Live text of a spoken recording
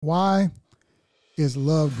Why is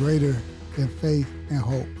love greater than faith and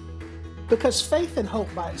hope? Because faith and hope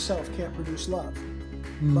by itself can't produce love.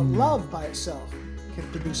 But love by itself can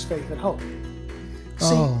produce faith and hope.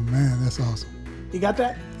 See, oh, man, that's awesome. You got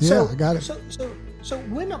that? Yeah, I got it. So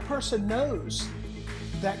when a person knows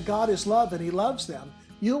that God is love and he loves them,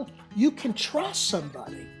 you can trust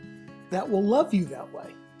somebody that will love you that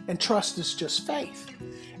way. And trust is just faith.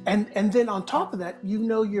 And then on top of that, you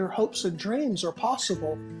know your hopes and dreams are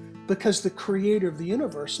possible because the creator of the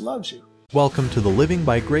universe loves you. Welcome to the Living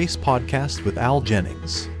by Grace podcast with Al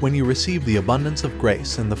Jennings. When you receive the abundance of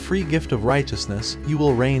grace and the free gift of righteousness, you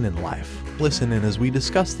will reign in life. Listen in as we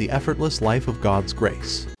discuss the effortless life of God's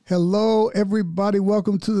grace. Hello, everybody.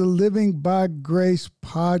 Welcome to the Living by Grace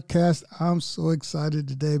podcast. I'm so excited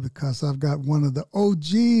today because I've got one of the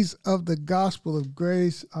OGs of the gospel of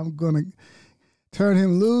grace. I'm going to turn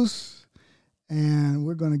him loose and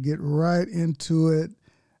we're going to get right into it.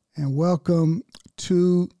 And welcome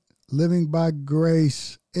to Living by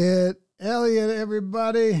Grace, Ed Elliott,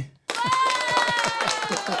 everybody.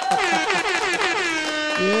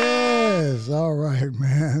 Yes, all right,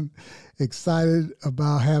 man. Excited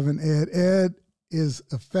about having Ed. Ed is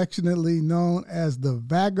affectionately known as the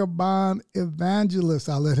Vagabond Evangelist.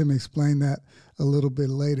 I'll let him explain that a little bit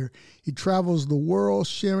later. He travels the world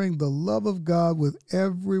sharing the love of God with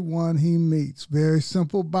everyone he meets. Very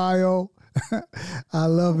simple bio. I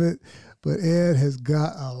love it. But Ed has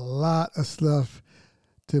got a lot of stuff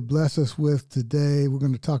to bless us with today. We're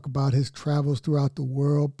going to talk about his travels throughout the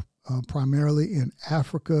world, primarily in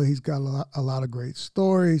Africa. He's got a lot of great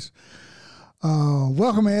stories.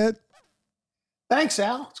 Welcome, Ed. Thanks,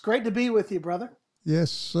 Al. It's great to be with you, brother.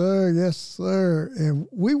 Yes, sir. Yes, sir. And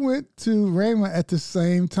we went to Rhema at the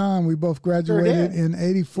same time. We both graduated in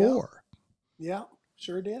 84. Yeah,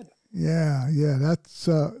 sure did. Yeah. That's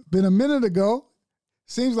been a minute ago.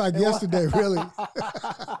 Seems like yesterday, really.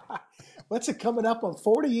 What's it coming up on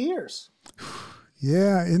 40 years?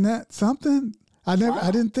 Yeah, isn't that something? I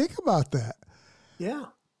didn't think about that. Yeah.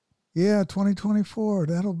 Yeah, 2024.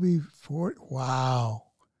 That'll be 40. Wow.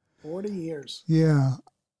 40 years. Yeah.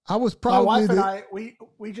 I was probably my wife and I,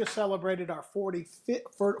 we just celebrated our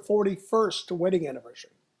 41st wedding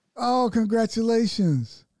anniversary. Oh,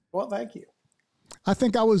 congratulations. Well, thank you. I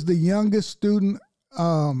think I was the youngest student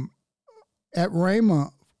at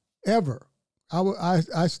Rhema ever.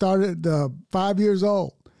 I started 5 years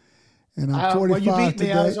old, and I'm 45 well, you beat me.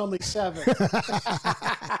 today. I was only 7.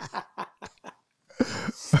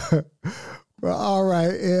 Well, all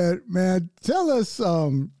right, Ed, man, tell us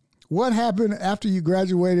what happened after you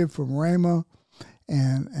graduated from Rhema,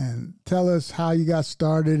 and tell us how you got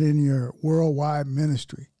started in your worldwide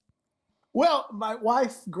ministry. Well, my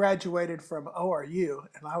wife graduated from ORU,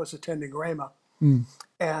 and I was attending Rhema.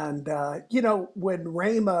 And,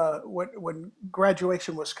 when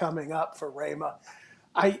graduation was coming up for Rhema,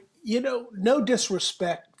 no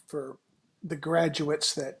disrespect for the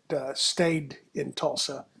graduates that stayed in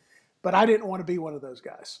Tulsa, but I didn't want to be one of those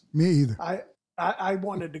guys. Me either. I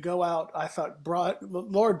wanted to go out. I thought, the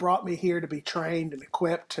Lord brought me here to be trained and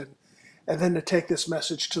equipped and then to take this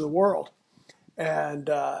message to the world. And,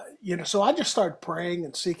 so I just started praying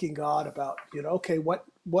and seeking God about, okay,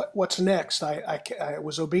 what's next? I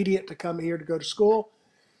was obedient to come here to go to school.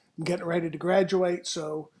 I'm getting ready to graduate.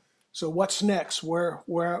 So what's next?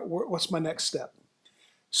 What's my next step?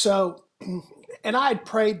 So, and I had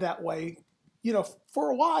prayed that way, for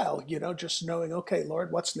a while, just knowing, okay,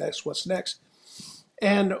 Lord, what's next? What's next?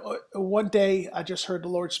 And one day I just heard the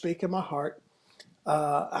Lord speak in my heart.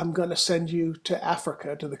 I'm going to send you to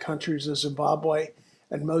Africa, to the countries of Zimbabwe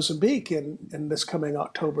and Mozambique in this coming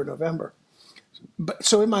October, November. But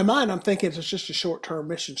so in my mind, I'm thinking it's just a short-term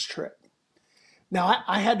missions trip. Now,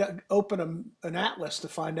 I had to open an atlas to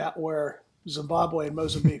find out where Zimbabwe and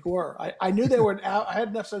Mozambique were. I knew they were. I had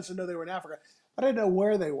enough sense to know they were in Africa, but I didn't know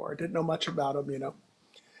where they were. I didn't know much about them,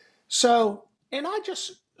 So, and I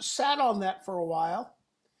just sat on that for a while.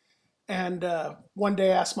 And one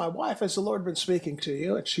day I asked my wife, has the Lord been speaking to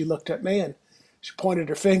you? And she looked at me and she pointed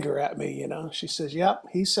her finger at me, She says, yep,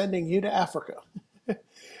 he's sending you to Africa.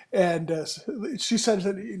 And she said,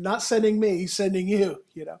 not sending me, he's sending you,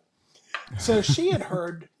 So she had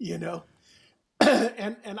heard,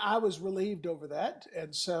 and I was relieved over that.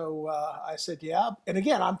 And so I said, yeah. And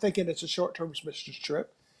again, I'm thinking it's a short-term missions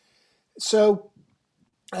trip. So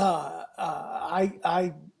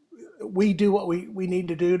we do what we need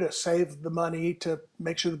to do to save the money to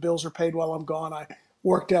make sure the bills are paid while I'm gone. I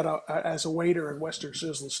worked as a waiter in Western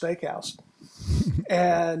Sizzle Steakhouse.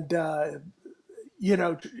 And,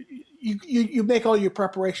 you make all your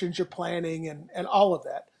preparations, your planning and all of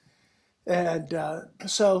that. And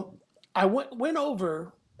so I went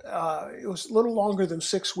over. It was a little longer than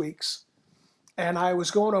 6 weeks, and I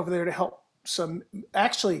was going over there to help some.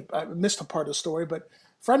 Actually, I missed a part of the story, but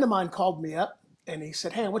a friend of mine called me up and he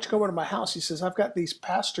said, "Hey, I want you to go over to my house." He says, "I've got these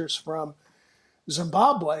pastors from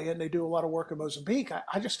Zimbabwe, and they do a lot of work in Mozambique.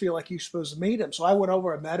 I just feel like you're supposed to meet him." So I went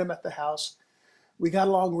over and met him at the house. We got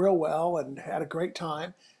along real well and had a great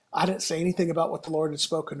time. I didn't say anything about what the Lord had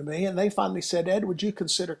spoken to me, and they finally said, "Ed, would you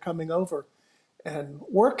consider coming over and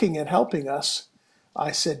working and helping us?"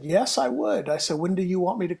 I said, "Yes, I would." I said, "When do you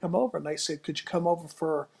want me to come over?" And they said, "Could you come over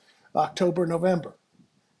for October, November?"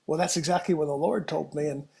 Well, that's exactly what the Lord told me.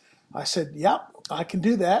 And I said, "Yep, I can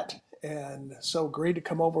do that." And so agreed to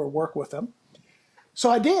come over and work with them. So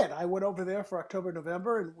I did. I went over there for October,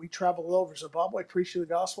 November, and we traveled over Zimbabwe, preaching the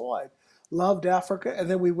gospel. I loved Africa. And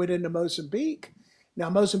then we went into Mozambique. Now,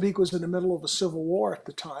 Mozambique was in the middle of a civil war at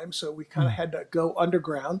the time, so we kind of had to go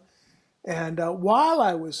underground. And while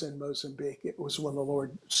I was in Mozambique, it was when the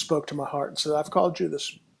Lord spoke to my heart and said, "I've called you to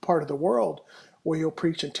this part of the world where you'll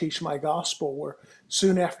preach and teach my gospel, where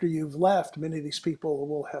soon after you've left, many of these people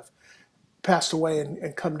will have passed away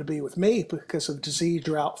and come to be with me because of disease,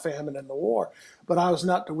 drought, famine, and the war. But I was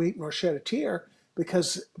not to weep nor shed a tear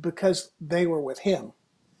because they were with him."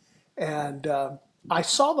 And I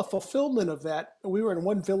saw the fulfillment of that. We were in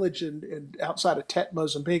one village outside of Tet,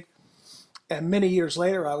 Mozambique, and many years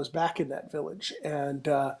later, I was back in that village, and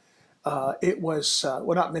it was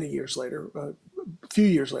well, not many years later, a few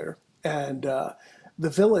years later, and the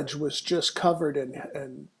village was just covered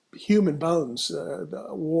in human bones. The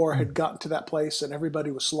war had gotten to that place, and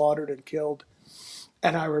everybody was slaughtered and killed.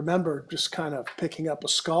 And I remember just kind of picking up a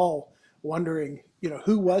skull, wondering,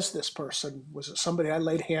 who was this person? Was it somebody I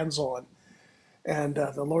laid hands on? And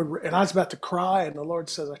the Lord, and I was about to cry, and the Lord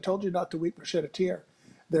says, "I told you not to weep or shed a tear.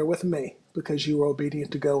 They're with me because you were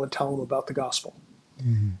obedient to go and tell them about the gospel."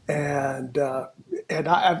 Mm-hmm. And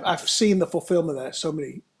I've seen the fulfillment of that so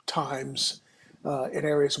many times in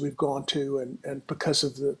areas we've gone to, and because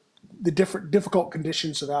of the different difficult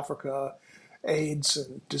conditions of Africa, AIDS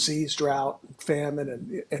and disease, drought, and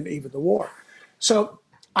famine, and even the war. So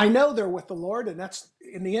I know they're with the Lord, and that's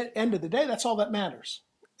in the end of the day, that's all that matters.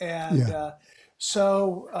 And Yeah.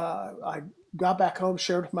 I got back home,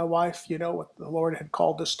 shared with my wife, what the Lord had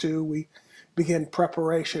called us to. We began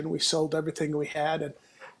preparation. We sold everything we had, and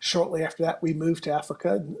shortly after that, we moved to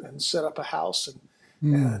Africa and set up a house and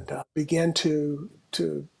began to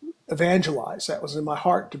evangelize. That was in my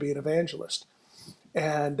heart, to be an evangelist.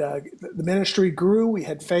 And the ministry grew. We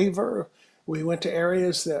had favor. We went to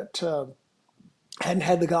areas that hadn't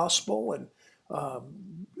had the gospel, and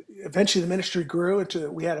eventually the ministry grew into,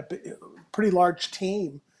 we had a pretty large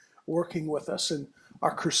team working with us, and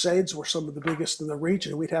our crusades were some of the biggest in the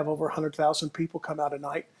region. We'd have over 100,000 people come out a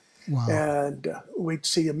night, Wow. and we'd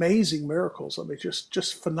see amazing miracles. I mean,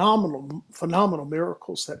 just phenomenal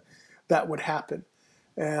miracles that would happen.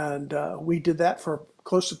 And we did that for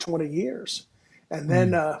close to 20 years. And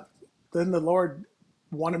then the Lord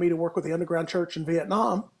wanted me to work with the underground church in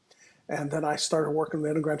Vietnam. And then I started working in the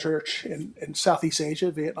underground church in Southeast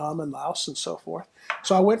Asia, Vietnam and Laos and so forth.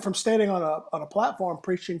 So I went from standing on a platform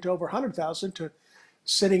preaching to over 100,000 to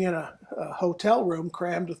sitting in a hotel room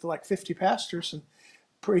crammed with like 50 pastors and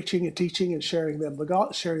preaching and teaching and sharing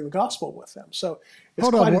the gospel with them. So it's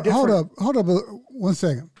quite a different. Hold up, 1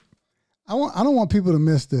 second. I don't want people to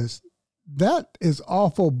miss this. That is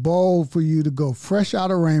awful bold for you to go fresh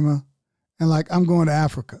out of Rhema and like, I'm going to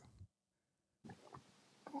Africa.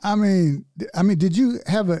 I mean, did you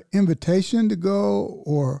have an invitation to go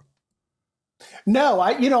or? No,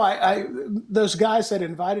 I those guys that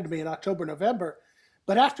invited me in October, November,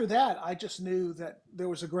 but after that, I just knew that there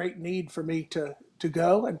was a great need for me to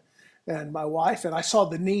go, and my wife, and I saw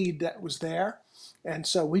the need that was there, and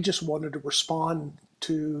so we just wanted to respond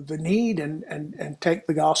to the need and take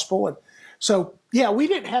the gospel. And so, yeah, we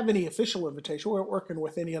didn't have any official invitation. We weren't working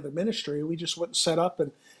with any other ministry. We just went and set up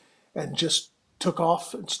and just took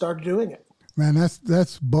off and started doing it. Man,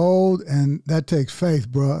 that's bold, and that takes faith,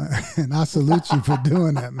 bro. And I salute you for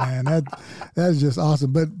doing that, man. That's just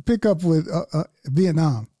awesome. But pick up with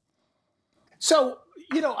Vietnam. So,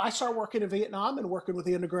 I started working in Vietnam and working with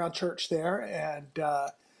the underground church there, and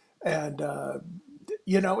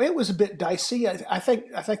it was a bit dicey. I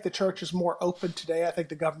think the church is more open today. I think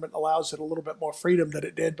the government allows it a little bit more freedom than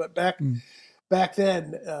it did. But back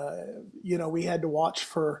then, we had to watch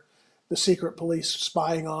for the secret police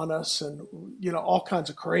spying on us, and all kinds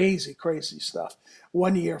of crazy stuff.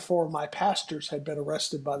 One year, 4 of my pastors had been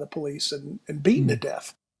arrested by the police and beaten to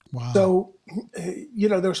death. Wow. So,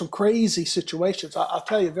 there were some crazy situations. I'll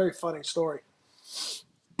tell you a very funny story.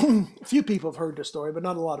 a few people have heard this story, but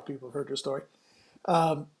not a lot of people have heard this story.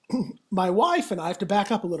 My wife and I have to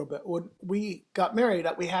back up a little bit. When we got married,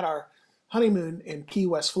 we had our honeymoon in Key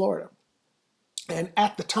West, Florida. And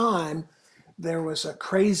at the time, there was a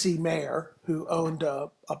crazy mayor who owned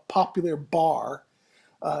a popular bar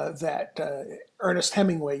that Ernest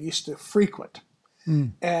Hemingway used to frequent.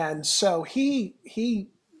 And so he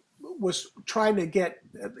was trying to get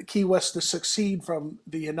Key West to succeed from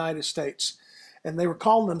the United States. And they were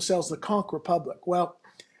calling themselves the Conch Republic. Well,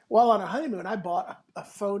 while on a honeymoon, I bought a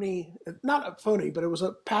phony, not a phony, but it was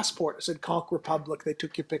a passport. It said Conch Republic. They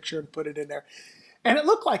took your picture and put it in there. And it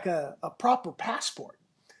looked like a proper passport.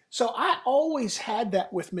 So I always had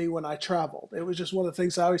that with me when I traveled. It was just one of the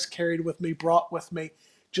things I always carried with me, brought with me,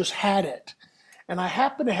 just had it. And I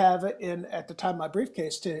happened to have it at the time, my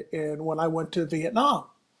briefcase when I went to Vietnam.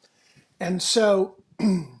 And so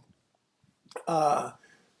I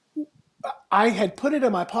had put it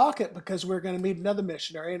in my pocket because we were going to meet another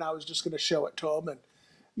missionary, and I was just going to show it to him, and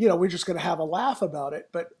we're just going to have a laugh about it.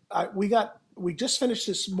 But we just finished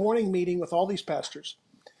this morning meeting with all these pastors,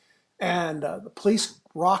 and the police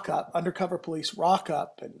rock up, undercover police rock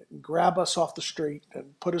up and grab us off the street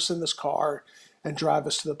and put us in this car and drive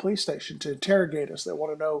us to the police station to interrogate us. They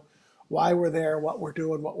want to know why we're there, what we're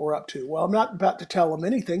doing, what we're up to. Well, I'm not about to tell them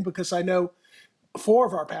anything because I know 4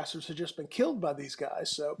 of our pastors had just been killed by these guys.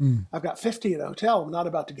 So I've got 50 in a hotel. I'm not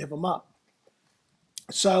about to give them up.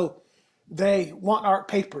 So they want our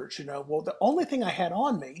papers, Well, the only thing I had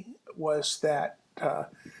on me was that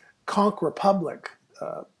Conch Republic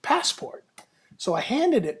passport. So I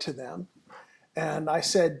handed it to them, and I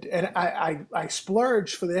said, and I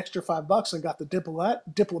splurged for the extra $5 and got the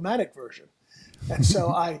diplomatic version. And so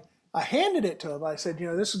I handed it to him. I said,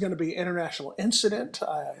 this is going to be an international incident.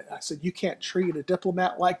 I said, you can't treat a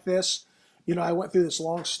diplomat like this. I went through this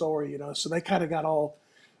long story, so they kind of got all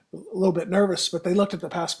a little bit nervous, but they looked at the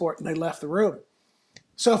passport and they left the room.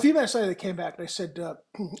 So a few minutes later, they came back and they said,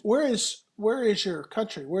 where is your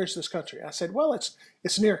country? Where's this country? I said, well,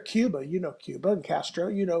 it's near Cuba. Cuba and Castro,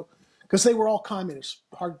 because they were all communists,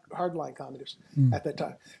 hardline communists at that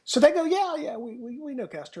time. So they go, yeah, we know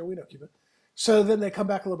Castro, we know Cuba. So then they come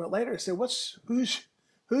back a little bit later and say,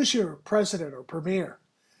 who's your president or premier?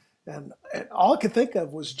 And all I could think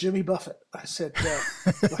of was Jimmy Buffett. I said,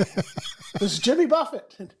 this is Jimmy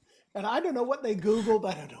Buffett. And I don't know what they Googled.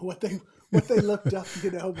 I don't know what they looked up,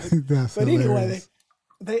 But anyway,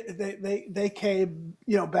 they came,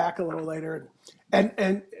 back a little later.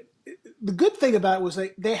 And the good thing about it was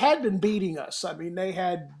they had been beating us. I mean, they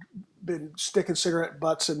had been sticking cigarette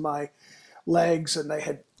butts in my legs, and they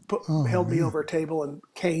had held me over a table and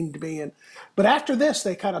caned me. But after this,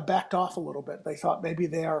 they kind of backed off a little bit. They thought maybe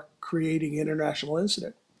they are creating international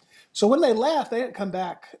incident. So when they left, they didn't come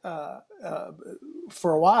back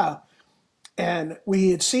for a while. And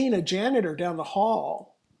we had seen a janitor down the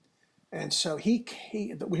hall. And so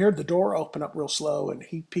we heard the door open up real slow, and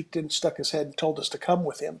he peeked in, stuck his head, and told us to come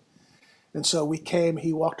with him. And so we came,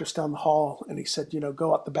 he walked us down the hall, and he said,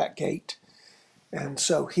 go out the back gate. And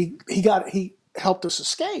so he helped us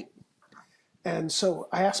escape. And so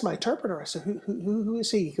I asked my interpreter, I said, who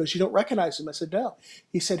is he? He goes, you don't recognize him? I said, no.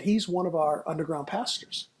 He said, he's one of our underground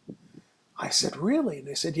pastors. I said, really? And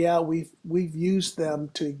they said, yeah, we've used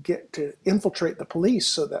them to infiltrate the police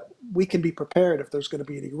so that we can be prepared if there's going to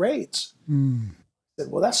be any raids. I said,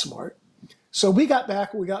 well, that's smart. So we got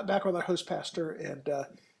back with our host pastor, and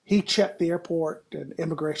he checked the airport and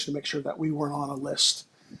immigration to make sure that we weren't on a list.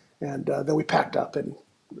 And then we packed up and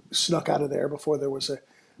snuck out of there before there was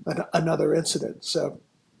another incident. So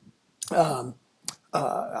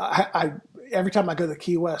I every time I go to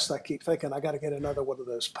Key West, I keep thinking I got to get another one of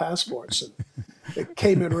those passports, and it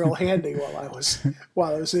came in real handy while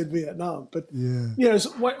I was in Vietnam. But it's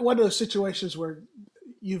one of those situations where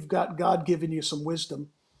you've got God giving you some wisdom,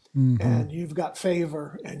 and you've got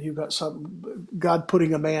favor, and you've got God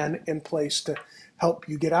putting a man in place to help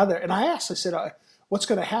you get out of there. And I said, what's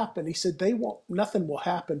going to happen? He said, nothing will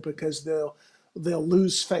happen because they'll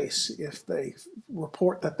lose face if they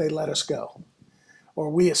report that they let us go or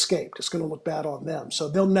we escaped. It's going to look bad on them. So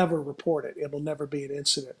they'll never report it. It will never be an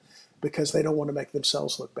incident because they don't want to make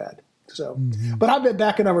themselves look bad. So, but I've been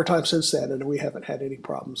back a number of times since then, and we haven't had any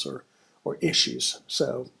problems or issues.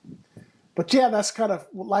 So, but yeah, that's kind of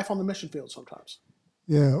life on the mission field sometimes.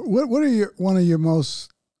 Yeah. What are one of your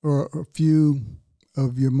most, or a few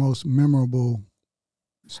of your most memorable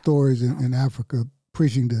stories in Africa,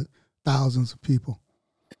 preaching to thousands of people?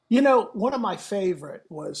 One of my favorite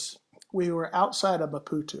was we were outside of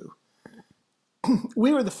Maputo,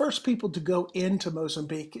 we were the first people to go into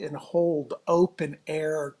Mozambique and hold open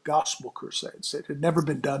air gospel crusades. It had never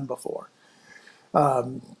been done before.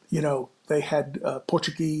 They had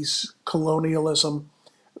Portuguese colonialism,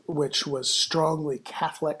 which was strongly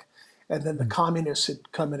Catholic, and then the communists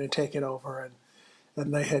had come in and taken over,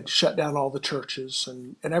 and they had shut down all the churches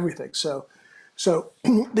and everything. So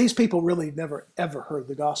these people really never ever heard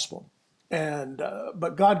the gospel,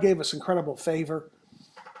 but God gave us incredible favor,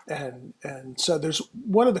 and so there's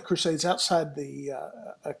one of the crusades outside the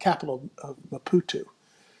capital of Maputo.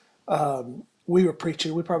 We were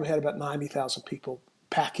preaching. We probably had about 90,000 people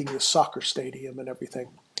packing the soccer stadium and everything.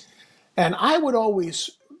 And I would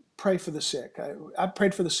always pray for the sick. I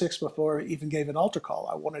prayed for the sick before I even gave an altar call.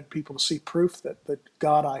 I wanted people to see proof that the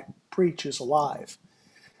God I preach is alive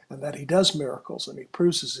and that he does miracles and he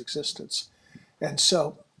proves his existence. And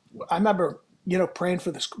so I remember, praying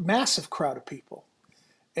for this massive crowd of people.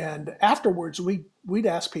 And afterwards, we'd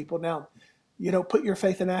ask people, now, put your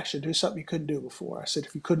faith in action. Do something you couldn't do before. I said,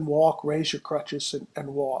 if you couldn't walk, raise your crutches and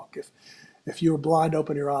walk. If you were blind,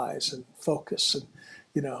 open your eyes and focus. And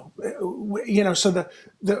so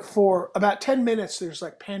for about 10 minutes, there's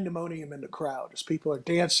like pandemonium in the crowd as people are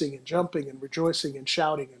dancing and jumping and rejoicing and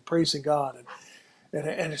shouting and praising God, and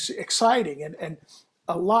it's exciting. And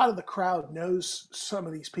a lot of the crowd knows some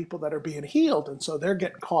of these people that are being healed, and so they're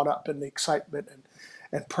getting caught up in the excitement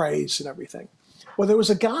and praise and everything. Well, there was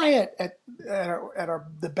a guy at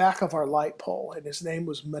the back of our light pole, and his name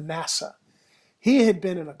was Manasseh. He had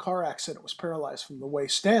been in a car accident, was paralyzed from the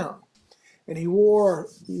waist down, and he wore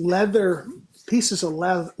pieces of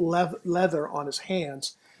leather on his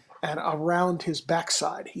hands and around his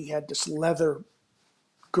backside. He had this leather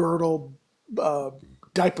girdle,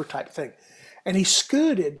 diaper type thing, and he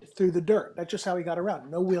scooted through the dirt. That's just how he got around.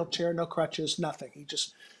 No wheelchair, no crutches, nothing. He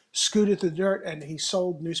just scooted through the dirt, and he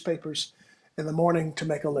sold newspapers in the morning to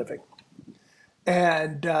make a living.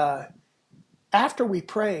 And after we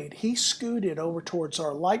prayed, he scooted over towards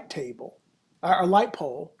our light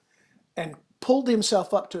pole, and pulled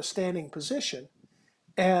himself up to a standing position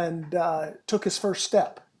and took his first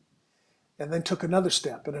step, and then took another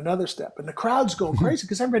step and another step. And the crowd's going crazy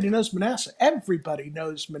because everybody knows Manasseh. Everybody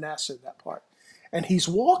knows Manasseh in that part. And he's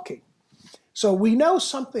walking. So we know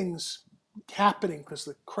something's happening because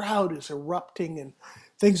the crowd is erupting and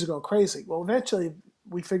things are going crazy. Well, eventually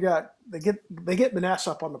we figure out they get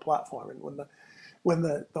Manasseh up on the platform, and when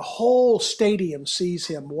the whole stadium sees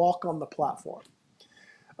him walk on the platform,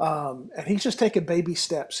 and he's just taking baby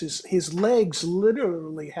steps. His legs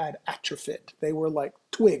literally had atrophied. They were like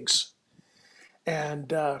twigs,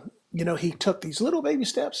 and he took these little baby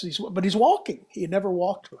steps. But he's walking. He had never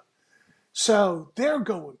walked. So they're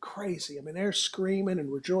going crazy. I mean, they're screaming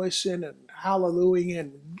and rejoicing and hallelujah,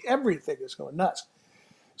 and everything is going nuts.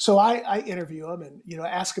 So I interview him and,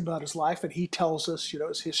 ask him about his life, and he tells us,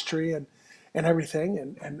 his history and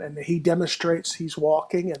everything. And he demonstrates he's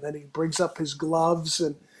walking, and then he brings up his gloves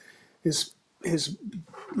and his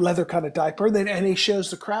leather kind of diaper. And he shows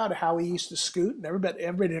the crowd how he used to scoot, and everybody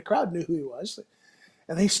in the crowd knew who he was.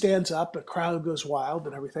 And he stands up, the crowd goes wild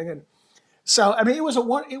and everything. And so, I mean, it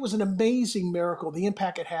was an amazing miracle. The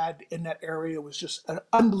impact it had in that area was just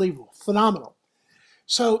unbelievable, phenomenal.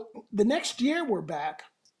 So the next year we're back,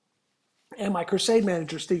 and my crusade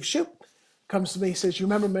manager, Steve Shoup, comes to me. He says, "You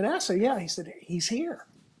remember Manasseh?" "Yeah." He said, "He's here.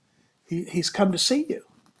 He's come to see you."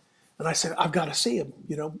 And I said, "I've got to see him.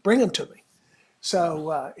 Bring him to me."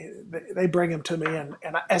 So they bring him to me, and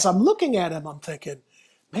as I'm looking at him, I'm thinking,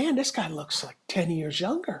 man, this guy looks like 10 years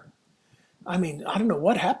younger. I mean, I don't know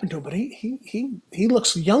what happened to him, but he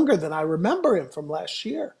looks younger than I remember him from last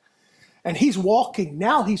year. And he's walking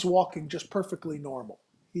just perfectly normal.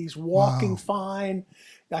 He's walking fine.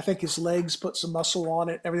 I think his legs put some muscle on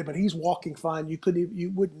it, everything, but he's walking fine.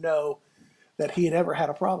 You wouldn't know that he had ever had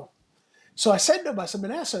a problem. So I said to him, I said,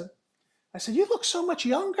 "Manasseh," I said, "you look so much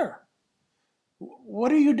younger.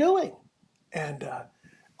 What are you doing?" And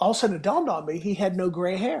all of a sudden it dawned on me he had no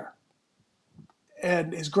gray hair.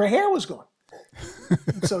 And his gray hair was gone.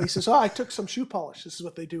 So he says, "Oh, I took some shoe polish. This is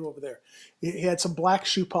what they do over there." He had some black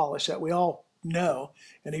shoe polish that we all know,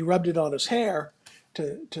 and he rubbed it on his hair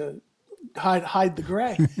to hide the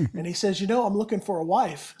gray. And he says, "I'm looking for a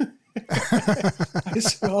wife." I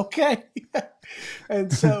said, "Okay."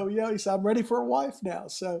 And so, he said, "I'm ready for a wife now."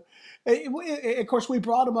 So, of course, we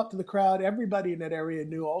brought him up to the crowd. Everybody in that area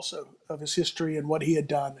knew also of his history and what he had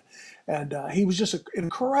done. And he was just an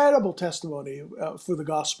incredible testimony for the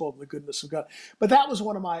gospel and the goodness of God. But that was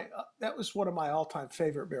one of my all-time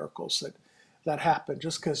favorite miracles that happened,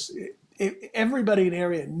 just because everybody in the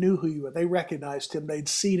area knew who he was. They recognized him. They'd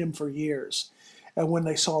seen him for years. And when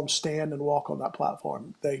they saw him stand and walk on that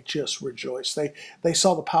platform, they just rejoiced. They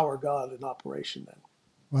saw the power of God in operation then.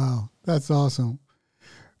 Wow, that's awesome.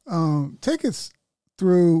 Take us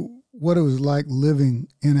through what it was like living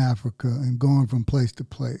in Africa and going from place to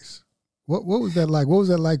place. What was that like? What was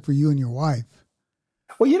that like for you and your wife?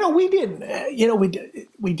 Well, we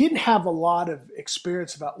didn't have a lot of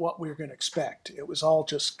experience about what we were going to expect. It was all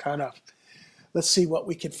just kind of, let's see what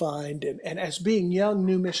we can find. And as being young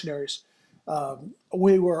new missionaries,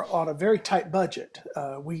 we were on a very tight budget.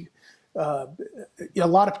 A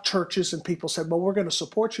lot of churches and people said, "Well, we're going to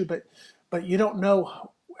support you, but you don't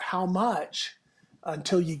know how much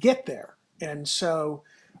until you get there." And so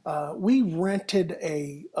we rented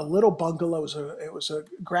a little bungalow. It was a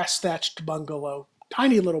grass thatched bungalow,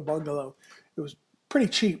 tiny little bungalow. It was pretty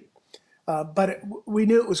cheap, but we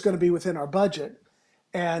knew it was going to be within our budget.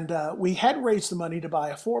 And we had raised the money to buy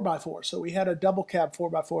a 4x4. So we had a double cab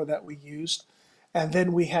 4x4 that we used. And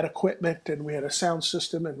then we had equipment, and we had a sound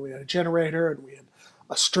system, and we had a generator, and we had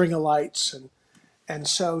a string of lights. And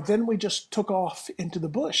so then we just took off into the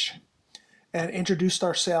bush and introduced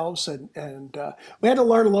ourselves. And we had to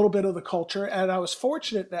learn a little bit of the culture. And I was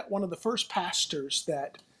fortunate that one of the first pastors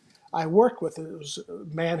that I worked with, it was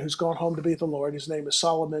a man who's gone home to be with the Lord. His name is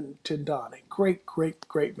Solomon Tindani. Great, great,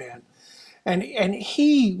 great man. And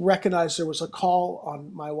he recognized there was a call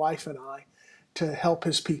on my wife and I to help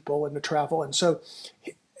his people and to travel. And so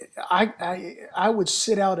I would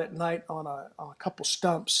sit out at night on a couple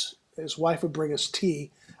stumps. His wife would bring us tea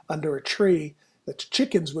under a tree that the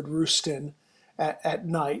chickens would roost in at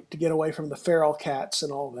night to get away from the feral cats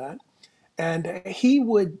and all that. And he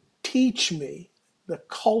would teach me the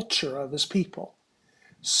culture of his people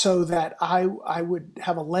so that I would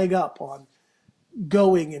have a leg up on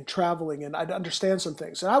going and traveling, and I'd understand some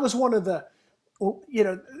things. And I was one of the,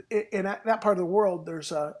 in that part of the world,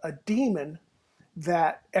 there's a demon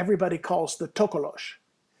that everybody calls the Tokolosh.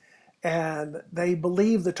 And they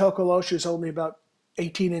believe the Tokolosh is only about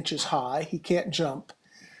 18 inches high. He can't jump.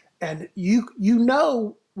 And you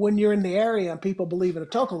know when you're in the area and people believe in a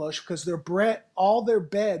Tokolosh because all their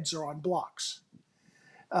beds are on blocks.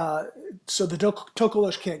 So the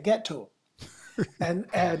Tokolosh can't get to them. And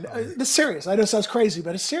it's serious. I know it sounds crazy,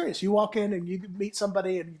 but it's serious. You walk in and you meet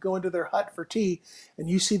somebody and you go into their hut for tea and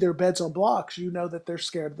you see their beds on blocks, you know that they're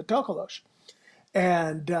scared of the Tokolosh.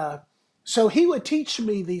 And so he would teach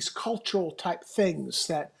me these cultural type things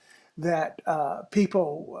that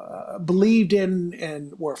people believed in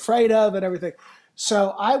and were afraid of and everything.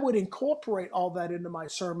 So I would incorporate all that into my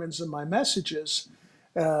sermons and my messages.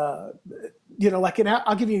 I'll give you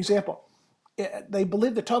an example. They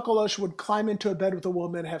believed the Tokolosh would climb into a bed with a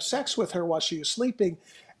woman and have sex with her while she was sleeping.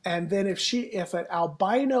 And then if an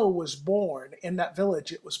albino was born in that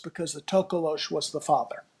village, it was because the Tokolosh was the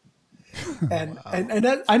father. And wow. and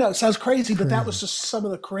that, I know it sounds crazy, but that was just some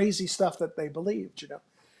of the crazy stuff that they believed,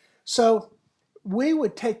 So we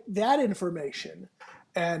would take that information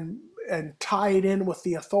and tie it in with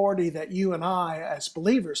the authority that you and I as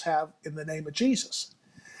believers have in the name of Jesus.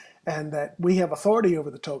 And that we have authority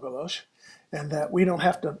over the Tokolosh. And that we don't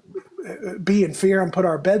have to be in fear and put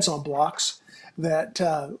our beds on blocks, that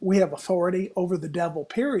we have authority over the devil,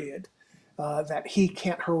 period, that he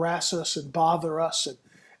can't harass us and bother us,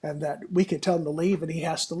 and that we can tell him to leave and he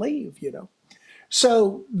has to leave,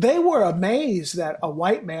 So they were amazed that a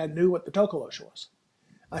white man knew what the Tokolosh was.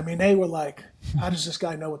 I mean, they were like, how does this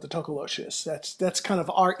guy know what the Tokolosh is? That's kind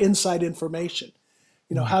of our inside information.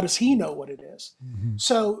 How does he know what it is? Mm-hmm.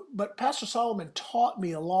 So, but Pastor Solomon taught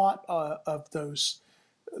me a lot of those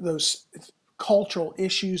cultural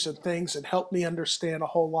issues and things and helped me understand a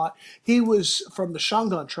whole lot. He was from the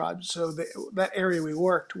Shangaan tribe, so that area we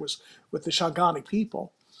worked was with the Shangani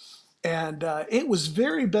people. And it was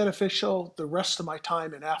very beneficial the rest of my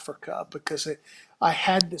time in Africa because I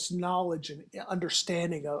had this knowledge and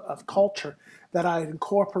understanding of culture that I had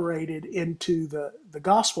incorporated into the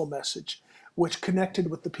gospel message, which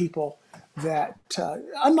connected with the people that,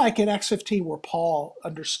 unlike in Acts 15 where Paul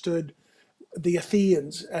understood the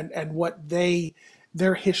Athenians and what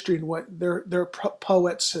their history and what their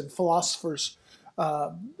poets and philosophers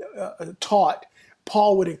taught,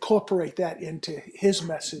 Paul would incorporate that into his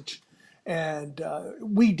message. And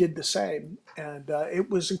we did the same. And it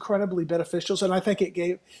was incredibly beneficial. And I think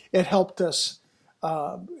it helped us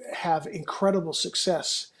have incredible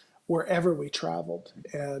success wherever we traveled.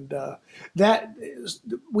 And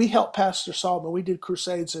we helped Pastor Solomon. We did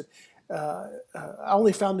crusades. And I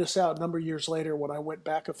only found this out a number of years later when I went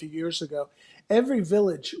back a few years ago. Every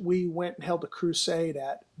village we went and held a crusade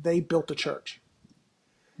at, they built a church.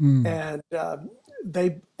 And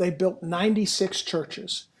they built 96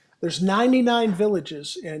 churches. There's 99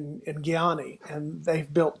 villages in Guyana, and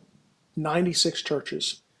they've built 96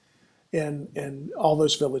 churches in all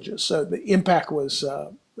those villages. So the impact was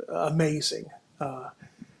amazing.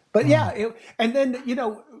 But yeah, and then,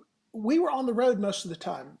 we were on the road most of the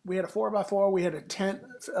time. We had a 4x4, we had a tent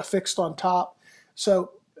affixed on top.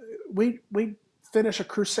 So we'd finish a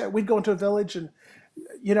crusade. We'd go into a village, and,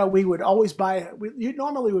 we would always you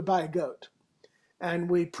normally would buy a goat, and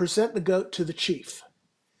we'd present the goat to the chief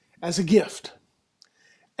as a gift.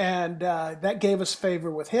 And that gave us favor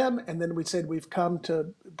with him. And then we said, we've come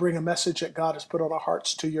to bring a message that God has put on our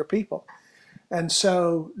hearts to your people. And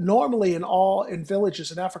so normally in villages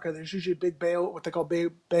in Africa, there's usually a big what they call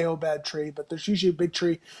baobab tree, but there's usually a big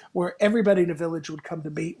tree where everybody in the village would come to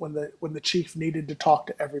meet when the chief needed to talk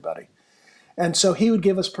to everybody. And so he would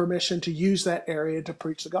give us permission to use that area to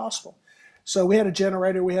preach the gospel. So we had a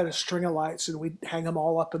generator, we had a string of lights, and we'd hang them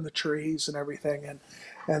all up in the trees and everything.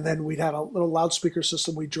 And then we'd had a little loudspeaker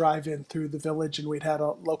system. We'd drive in through the village, and we'd had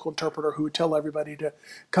a local interpreter who would tell everybody to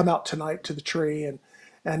come out tonight to the tree. And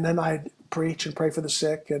then I'd preach and pray for the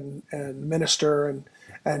sick and minister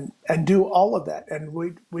and do all of that. And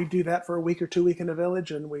we'd do that for a week or 2 weeks in a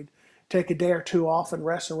village, and we'd take a day or two off and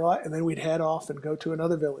rest and relax, and then we'd head off and go to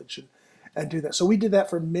another village and do that. So we did that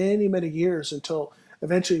for many, many years until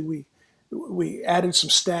eventually we added some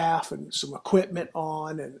staff and some equipment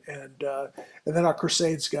on, and then our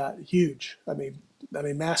crusades got huge. I mean,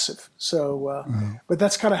 massive. So, but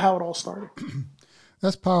that's kind of how it all started.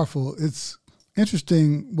 That's powerful. It's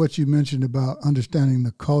interesting what you mentioned about understanding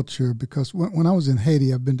the culture, because when I was in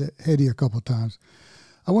Haiti, I've been to Haiti a couple of times.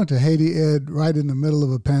 I went to Haiti, Ed, right in the middle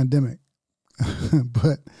of a pandemic,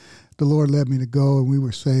 but the Lord led me to go, and we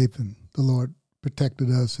were safe, and the Lord protected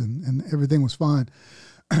us, and everything was fine.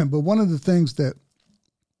 But one of the things that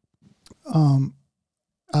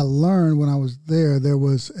I learned when I was there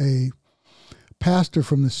was a pastor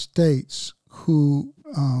from the States who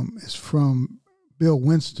is from Bill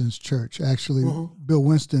Winston's church. Actually, Bill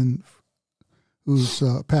Winston, who's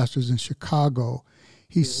pastors in Chicago,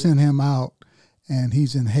 he sent him out, and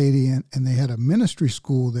he's in Haiti, and they had a ministry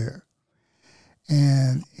school there.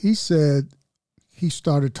 And he said he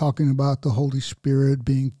started talking about the Holy Spirit,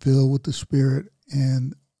 being filled with the Spirit,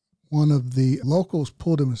 and one of the locals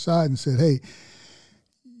pulled him aside and said, "Hey,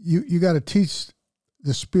 you got to teach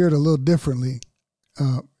the Spirit a little differently.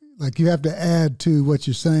 Like you have to add to what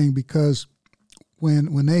you're saying, because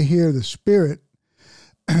when they hear the Spirit,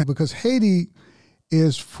 because Haiti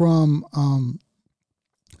is from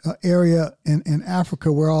an area in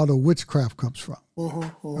Africa where all the witchcraft comes from.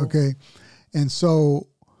 Okay, and so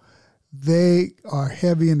they are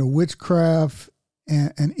heavy into witchcraft,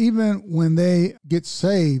 and even when they get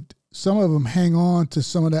saved, some of them hang on to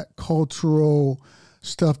some of that cultural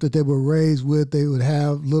stuff that they were raised with. They would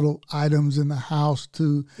have little items in the house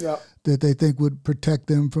that they think would protect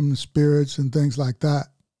them from the spirits and things like that.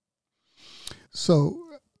 So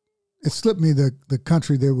it slipped me the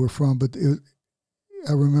country they were from, but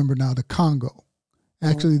I remember now, the Congo.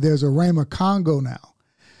 Actually, there's a Rhema Congo now.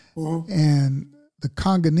 And the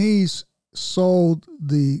Congolese sold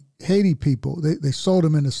the Haiti people. They sold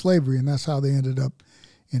them into slavery, and that's how they ended up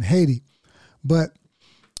in Haiti. But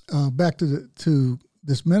back to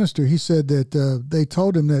this minister, he said that they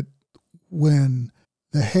told him that when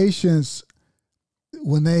the Haitians,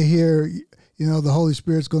 when they hear, the Holy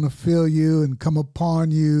Spirit's going to fill you and come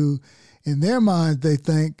upon you, in their minds they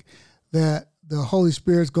think that the Holy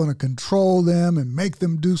Spirit's going to control them and make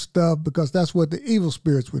them do stuff, because that's what the evil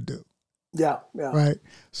spirits would do. Yeah. Right?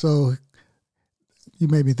 So you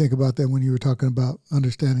made me think about that when you were talking about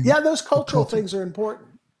understanding. Yeah, those cultural things are important.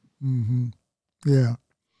 Yeah.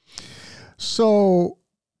 So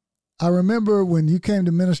I remember when you came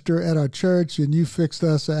to minister at our church and you fixed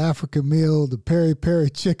us an African meal, the peri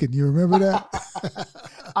peri chicken. You remember that?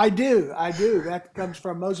 I do. That comes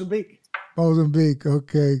from Mozambique. Mozambique.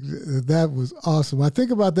 Okay. That was awesome. I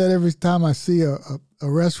think about that every time I see a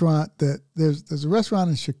restaurant that there's a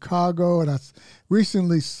restaurant in Chicago, and I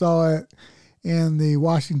recently saw it in the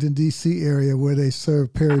Washington, D.C. area where they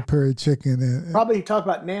serve peri peri chicken. Probably you talk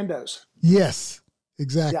about Nando's. Yes,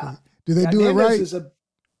 exactly. Yeah. Do they do Nando's it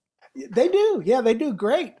right? They do. Yeah, they do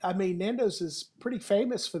great. I mean, Nando's is pretty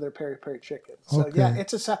famous for their peri peri chicken. So okay.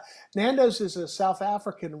 Yeah, Nando's is a South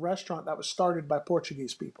African restaurant that was started by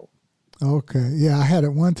Portuguese people. Okay. Yeah, I had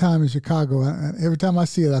it one time in Chicago. Every time I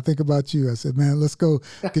see it, I think about you. I said, man, let's go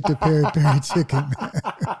get the peri peri chicken.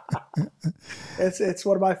 It's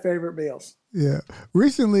one of my favorite meals. Yeah.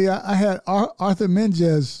 Recently, I had Arthur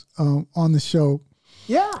Menges on the show.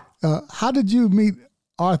 Yeah. How did you meet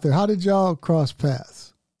Arthur? How did y'all cross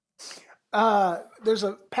paths? There's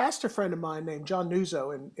a pastor friend of mine named John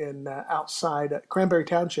Nuzzo in outside Cranberry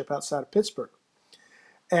Township, outside of Pittsburgh,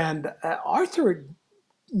 and Arthur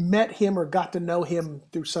met him or got to know him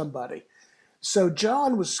through somebody. So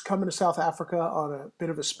John was coming to South Africa on a bit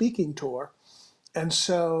of a speaking tour, and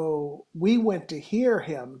so we went to hear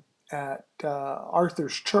him at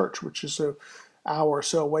Arthur's church, which is an hour or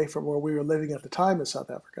so away from where we were living at the time in South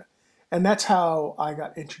Africa, and that's how I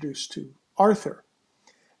got introduced to Arthur.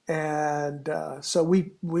 And so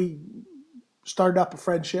we started up a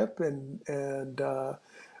friendship and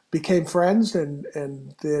became friends,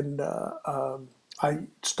 and then I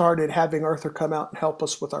started having Arthur come out and help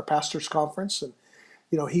us with our pastors' conference, and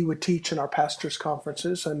he would teach in our pastors'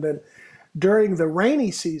 conferences, and then during the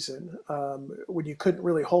rainy season, when you couldn't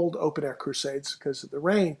really hold open air crusades because of the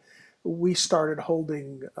rain, we started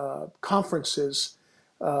holding conferences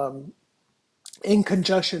in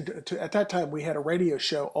conjunction to, at that time, we had a radio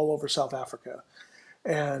show all over South Africa.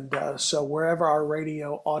 And so wherever our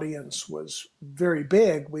radio audience was very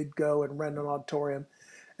big, we'd go and rent an auditorium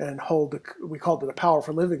and we called it a Power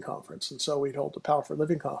for Living conference. And so we'd hold the Power for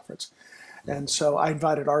Living conference. And so I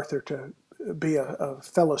invited Arthur to be a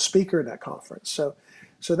fellow speaker in that conference. So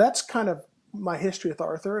that's kind of my history with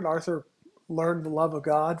Arthur. And Arthur learned the love of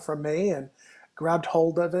God from me and grabbed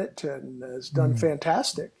hold of it and has done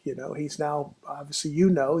fantastic. He's now, obviously,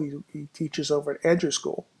 he teaches over at Andrew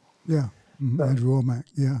School. Yeah. Andrew Womack.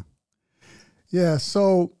 Yeah. Yeah.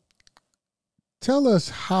 So tell us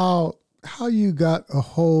how you got a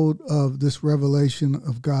hold of this revelation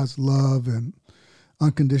of God's love and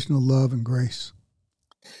unconditional love and grace.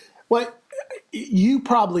 Well, you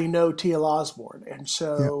probably know T.L. Osborne, and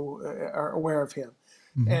so are aware of him.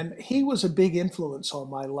 And he was a big influence on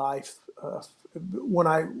my life when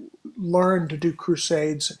I learned to do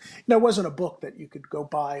crusades. There wasn't a book that you could go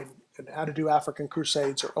buy and how to do African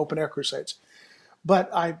crusades or open air crusades. But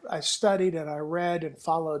I studied and I read and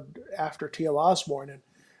followed after T.L. Osborne. And,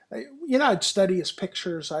 I'd study his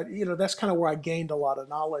pictures. That's kind of where I gained a lot of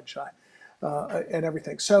knowledge and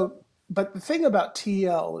everything. So, but the thing about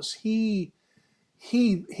T.L. is he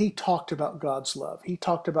talked about God's love. He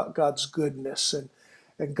talked about God's goodness and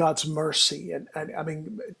God's mercy. And I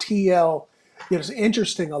mean, T.L., it's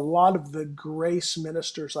interesting. A lot of the grace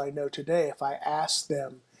ministers I know today, if I ask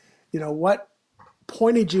them, what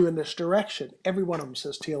pointed you in this direction, every one of them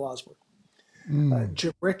says T.L. Osborne.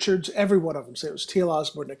 Jim Richards, every one of them said it was T.L.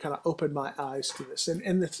 Osborne that kind of opened my eyes to this.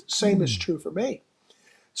 And the same is true for me.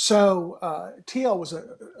 So T.L. was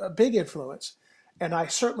a big influence. And I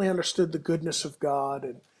certainly understood the goodness of God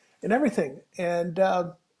and everything. And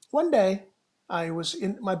one day I was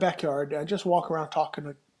in my backyard. I just walk around talking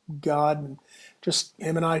to God and just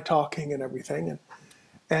him and I talking and everything.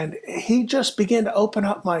 And he just began to open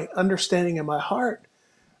up my understanding in my heart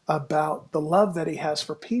about the love that he has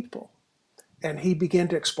for people. And he began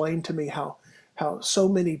to explain to me how so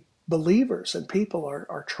many believers and people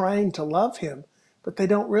are trying to love him, but they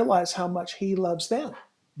don't realize how much he loves them.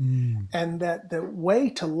 And that the way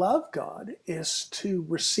to love God is to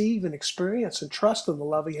receive and experience and trust in the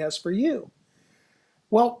love he has for you.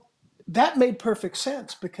 Well, that made perfect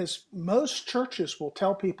sense because most churches will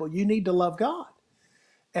tell people you need to love God.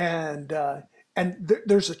 And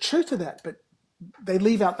there's a truth to that, but they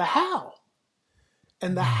leave out the how.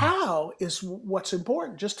 And the how is what's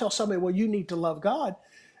important. Just tell somebody, well, you need to love God.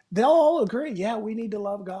 They'll all agree, yeah, we need to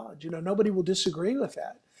love God. Nobody will disagree with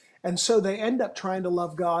that. And so they end up trying to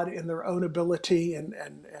love God in their own ability and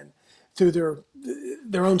through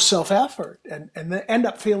their own self-effort, and they end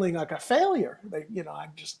up feeling like a failure.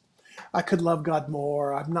 I could love God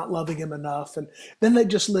more. I'm not loving him enough. And then they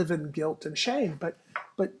just live in guilt and shame. But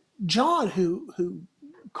John, who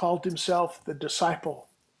called himself the disciple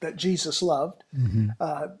that Jesus loved,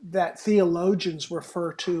 that theologians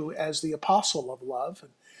refer to as the apostle of love,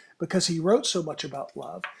 because he wrote so much about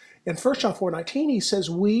love. In 1 John 4:19, he says,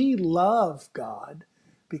 we love God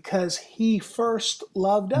because he first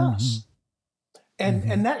loved us.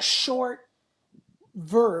 And that short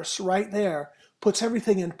verse right there puts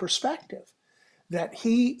everything in perspective, that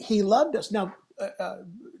he loved us. Now,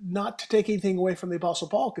 not to take anything away from the Apostle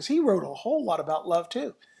Paul, because he wrote a whole lot about love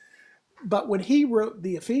too. But when he wrote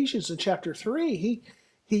the Ephesians in chapter 3,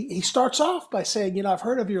 he starts off by saying, I've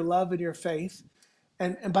heard of your love and your faith.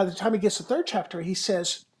 And by the time he gets to the third chapter, he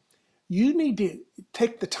says, you need to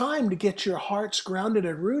take the time to get your hearts grounded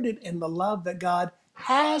and rooted in the love that God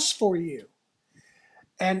has for you.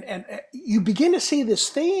 And you begin to see this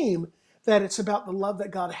theme that it's about the love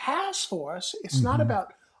that God has for us. It's not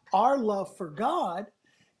about our love for God.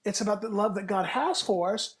 It's about the love that God has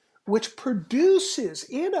for us, which produces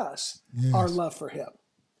in us our love for him.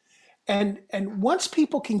 And once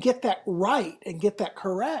people can get that right and get that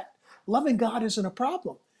correct, loving God isn't a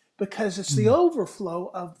problem, because it's the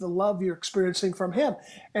overflow of the love you're experiencing from him.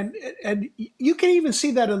 And you can even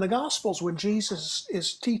see that in the Gospels when Jesus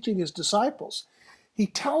is teaching his disciples. He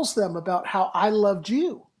tells them about how I loved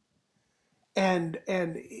you. And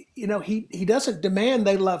he doesn't demand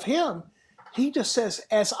they love him. He just says,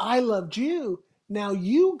 as I loved you, now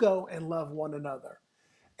you go and love one another.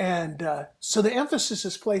 And so the emphasis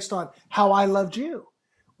is placed on how I loved you,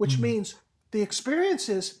 which means the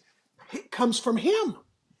experiences comes from him,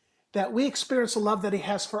 that we experience the love that he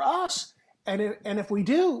has for us. And if we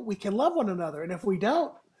do, we can love one another. And if we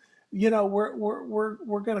don't,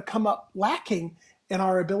 we're going to come up lacking in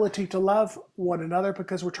our ability to love one another,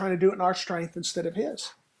 because we're trying to do it in our strength instead of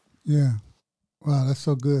his. Yeah. Wow, that's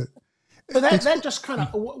so good. So that just kind of,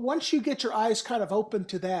 once you get your eyes kind of open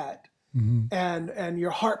to that, and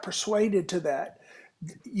your heart persuaded to that,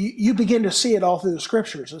 you begin to see it all through the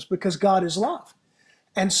scriptures. It's because God is love.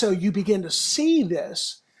 And so you begin to see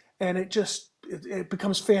this, and it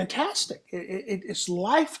becomes fantastic. It's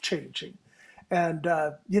life-changing. And,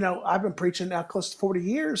 I've been preaching now close to 40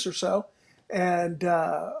 years or so, and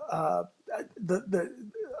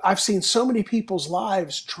I've seen so many people's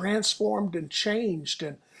lives transformed and changed.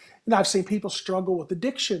 And I've seen people struggle with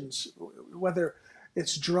addictions, whether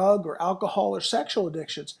it's drug or alcohol or sexual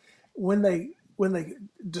addictions. When they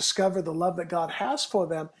discover the love that God has for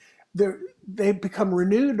them, they become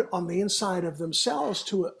renewed on the inside of themselves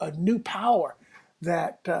to a new power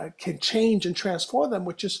that can change and transform them,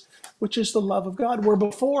 which is the love of God. Where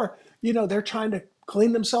before, they're trying to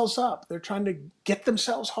clean themselves up, they're trying to get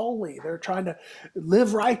themselves holy, they're trying to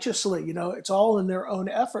live righteously. It's all in their own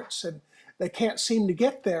efforts, and they can't seem to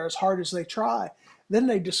get there as hard as they try. Then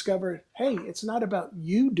they discover, hey, it's not about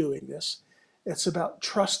you doing this. It's about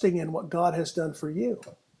trusting in what God has done for you.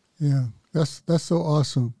 Yeah, that's so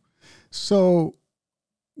awesome. So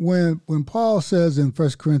when Paul says in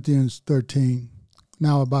 1 Corinthians 13,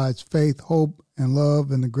 now abides faith, hope, and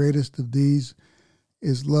love, and the greatest of these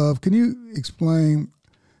is love. Can you explain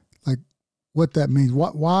what that means?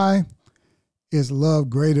 Why is love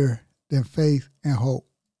greater than faith and hope?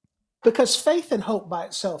 Because faith and hope by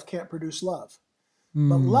itself can't produce love.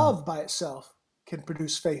 But love by itself can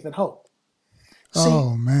produce faith and hope.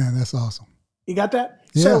 Oh, man, that's awesome. You got that?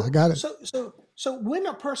 Yeah, I got it. So when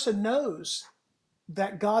a person knows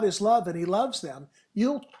that God is love and he loves them,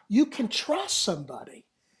 you can trust somebody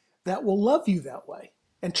that will love you that way.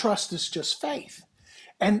 And trust is just faith.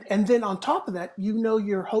 And then on top of that,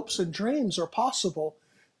 your hopes and dreams are possible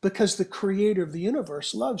because the creator of the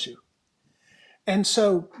universe loves you. And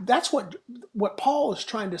so that's what Paul is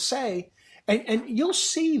trying to say. And you'll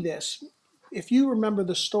see this if you remember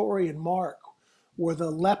the story in Mark where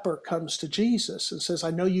the leper comes to Jesus and says,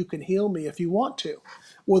 I know you can heal me if you want to.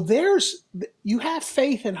 Well, you have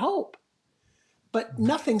faith and hope, but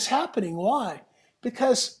nothing's happening. Why?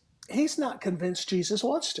 Because he's not convinced Jesus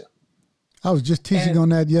wants to. I was just teaching on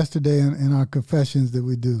that yesterday in our confessions that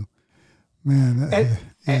we do. Man,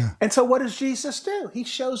 yeah. And so what does Jesus do? He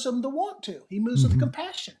shows them the want to. He moves with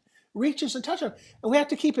compassion, reaches and touches them. And we have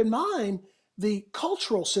to keep in mind the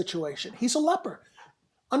cultural situation. He's a leper.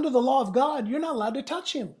 Under the law of God, you're not allowed to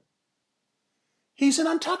touch him. He's an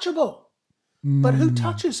untouchable. But who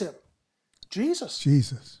touches him? Jesus.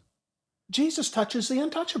 Jesus touches the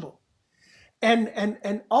untouchable.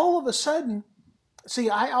 And all of a sudden, see,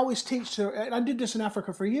 I always teach, and I did this in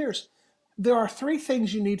Africa for years, there are three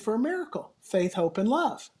things you need for a miracle: faith, hope, and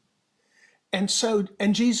love. And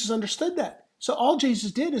Jesus understood that. So all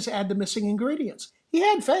Jesus did is add the missing ingredients. He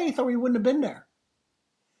had faith or he wouldn't have been there.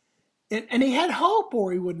 And he had hope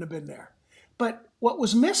or he wouldn't have been there. But what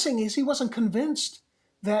was missing is he wasn't convinced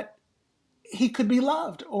that he could be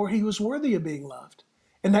loved or he was worthy of being loved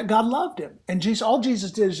and that God loved him. And all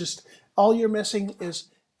Jesus did is all you're missing is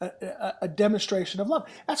a demonstration of love.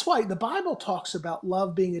 That's why the Bible talks about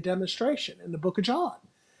love being a demonstration in the book of John.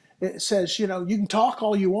 It says, you can talk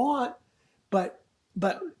all you want, but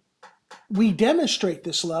we demonstrate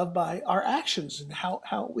this love by our actions and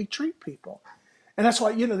how we treat people. And that's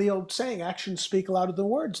why, the old saying, actions speak louder than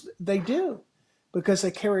words. They do, because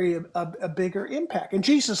they carry a bigger impact. And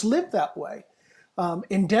Jesus lived that way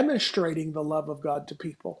in demonstrating the love of God to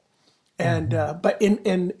people. And but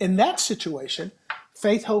in that situation,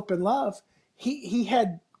 faith, hope, and love, he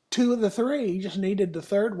had two of the three. He just needed the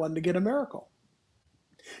third one to get a miracle.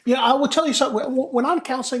 I will tell you something. When I'm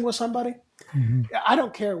counseling with somebody, I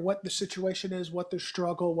don't care what the situation is, what their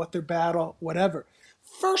struggle, what their battle, whatever.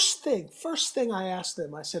 First thing I asked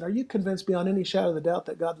them, I said, are you convinced beyond any shadow of a doubt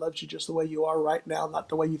that God loves you just the way you are right now, not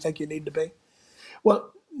the way you think you need to be?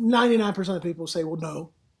 Well, 99% of people say, well,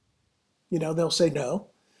 no. They'll say no.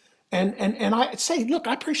 And I say, look,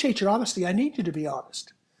 I appreciate your honesty. I need you to be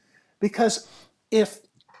honest. Because if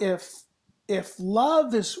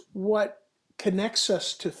love is what connects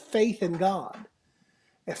us to faith in God,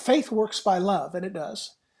 if faith works by love, and it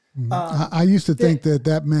does. I used to think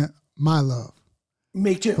that meant my love.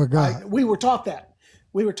 Me too. For God. We were taught that.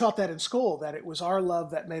 We were taught that in school, that it was our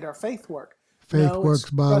love that made our faith work. Faith works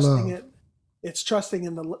by love. It's trusting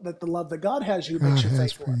in that the love that God has you God makes your has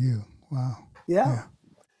faith for work. you. Wow. Yeah.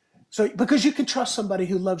 So because you can trust somebody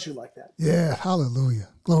who loves you like that. Yeah. Hallelujah.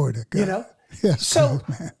 Glory to God. Yes. So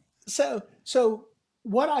good, man. so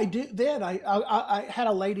what I do then, I had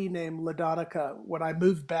a lady named LaDonica when I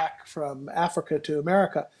moved back from Africa to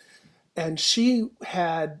America, and she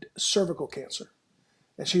had cervical cancer,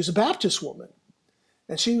 and she was a Baptist woman,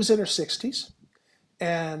 and she was in her 60s.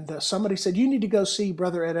 And somebody said, you need to go see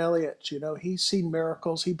Brother Ed Elliott. He's seen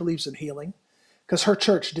miracles. He believes in healing, because her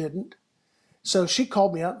church didn't. So she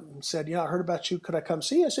called me up and said, I heard about you. Could I come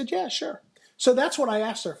see you? I said, yeah, sure. So that's what I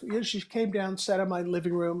asked her. She came down, sat in my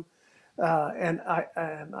living room, and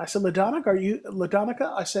I said,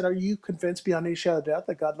 LaDonica, I said, are you convinced beyond any shadow of doubt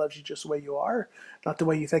that God loves you just the way you are, not the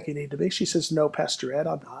way you think you need to be? She says, no, Pastor Ed,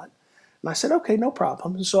 I'm not. And I said, okay, no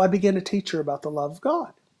problem. And so I began to teach her about the love of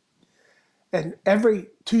God. And every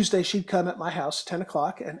Tuesday she'd come at my house, 10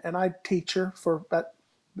 o'clock, and I'd teach her for about,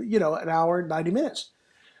 an hour, 90 minutes.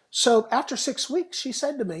 So after 6 weeks, she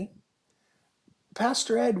said to me,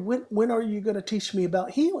 Pastor Ed, when are you going to teach me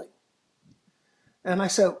about healing? And I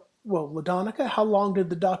said, well, LaDonica, how long did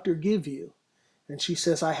the doctor give you? And she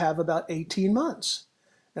says, I have about 18 months.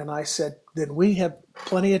 And I said, then we have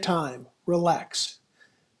plenty of time. Relax.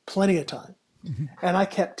 Plenty of time. Mm-hmm. And I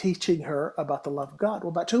kept teaching her about the love of God.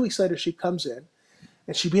 Well, about 2 weeks later, she comes in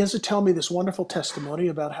and she begins to tell me this wonderful testimony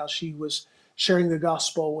about how she was sharing the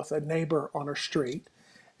gospel with a neighbor on her street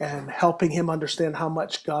and helping him understand how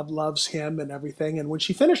much God loves him and everything. And when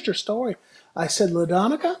she finished her story, I said,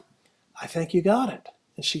 LaDonica, I think you got it.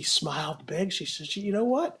 And she smiled big. She said, you know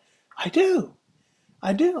what? I do.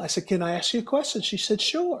 I said, can I ask you a question? She said,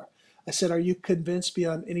 sure. I said, are you convinced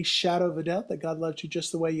beyond any shadow of a doubt that God loves you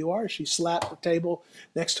just the way you are? She slapped the table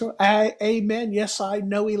next to her. Amen. Yes, I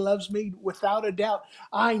know he loves me without a doubt.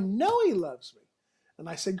 I know he loves me. And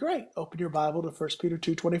I said, great. Open your Bible to 1 Peter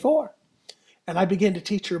 2:24. And I began to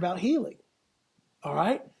teach her about healing. All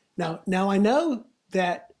right. Now I know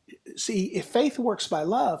that, see, if faith works by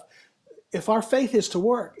love, if our faith is to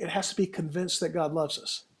work, it has to be convinced that God loves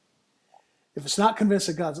us. If it's not convinced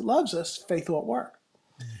that God loves us, faith won't work.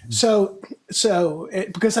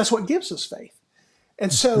 Mm-hmm. Because that's what gives us faith.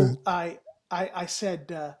 And that's so good. I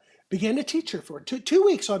said, begin to teach her for 2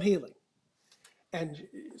 weeks on healing. And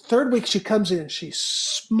third week she comes in, she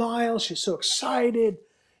smiles, she's so excited.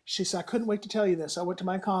 She said, I couldn't wait to tell you this. I went to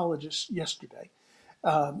my oncologist yesterday.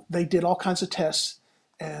 They did all kinds of tests,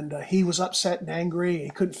 and he was upset and angry. He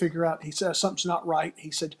couldn't figure out. He said, something's not right.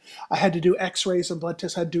 He said, I had to do x-rays and blood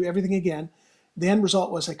tests. I had to do everything again. The end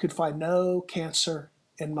result was I could find no cancer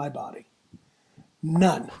in my body.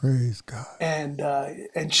 None. Praise God.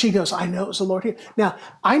 And she goes, I know it was the Lord here. Now,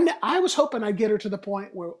 I was hoping I'd get her to the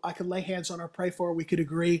point where I could lay hands on her, pray for her. We could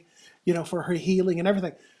agree, for her healing and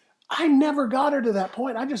everything. I never got her to that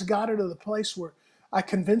point. I just got her to the place where I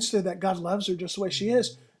convinced her that God loves her just the way she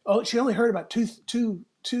is. Oh, she only heard about two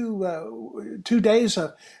days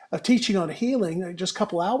of teaching on healing, just a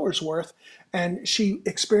couple hours worth, and she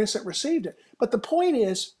experienced it, received it. But the point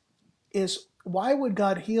is why would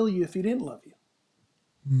God heal you if he didn't love you?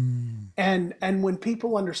 Mm. And when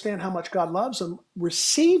people understand how much God loves them,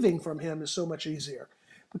 receiving from him is so much easier,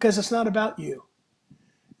 because it's not about you.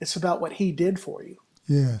 It's about what he did for you.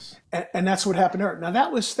 Yes. And that's what happened to her. Now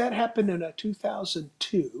that happened in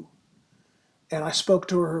 2002. And I spoke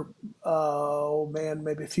to her,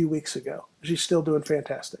 maybe a few weeks ago. She's still doing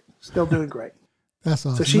fantastic. Still doing great. That's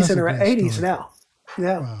awesome. So she's in her 80s story. now.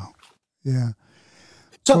 Yeah. Wow. Yeah.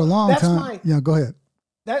 So for a long time. Yeah, go ahead.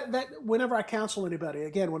 That whenever I counsel anybody,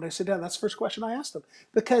 again, when they sit down, that's the first question I ask them.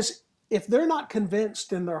 Because if they're not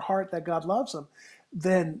convinced in their heart that God loves them,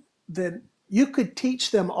 then you could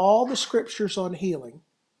teach them all the scriptures on healing,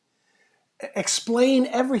 explain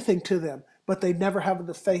everything to them, but they never have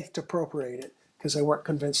the faith to appropriate it because they weren't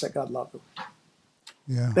convinced that God loved them.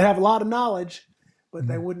 Yeah. They have a lot of knowledge, but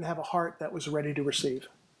they wouldn't have a heart that was ready to receive.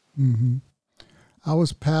 Mm-hmm. I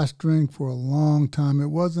was pastoring for a long time. It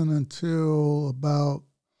wasn't until about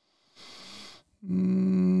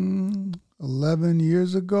 11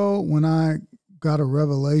 years ago when I got a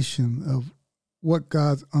revelation of what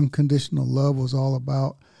God's unconditional love was all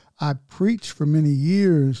about. I preached for many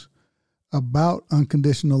years about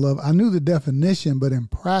unconditional love. I knew the definition, but in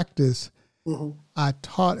practice, I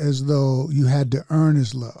taught as though you had to earn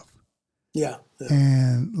his love. Yeah.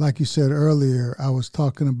 And like you said earlier, I was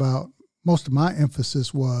talking about, most of my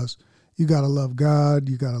emphasis was, you got to love God,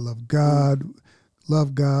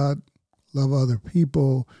 love God, love other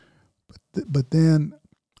people. But then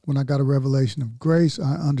when I got a revelation of grace,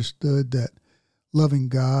 I understood that loving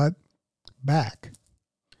God back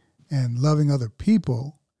and loving other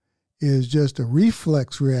people is just a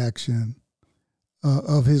reflex reaction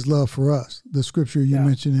of his love for us. The scripture you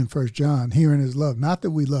mentioned in 1 John, herein his love, not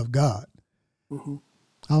that we love God. I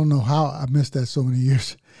don't know how I missed that so many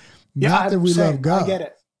years. Not that we love God. I get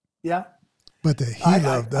it. Yeah. But that he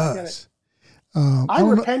loved us. I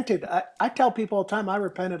repented. I tell people all the time, I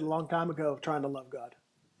repented a long time ago of trying to love God.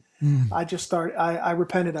 I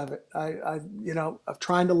repented of it. Of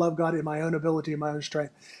trying to love God in my own ability and my own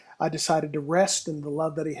strength. I decided to rest in the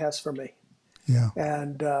love that he has for me. Yeah.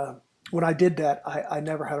 And when I did that, I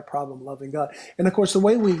never had a problem loving God. And of course, the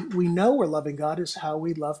way we know we're loving God is how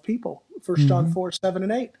we love people. 1 John 4, 7,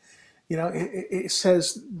 and 8. It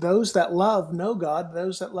says, those that love know God,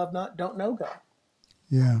 those that love not don't know God.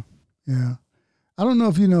 Yeah. Yeah. I don't know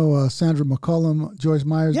if you know Sandra McCullum, Joyce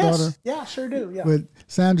Meyer's daughter. Yeah, sure do. Yeah. But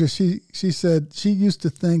Sandra, she said she used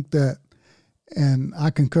to think that, and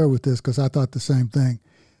I concur with this because I thought the same thing.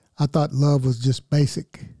 I thought love was just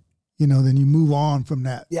basic, then you move on from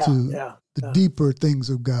that to the deeper things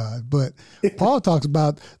of God. But Paul talks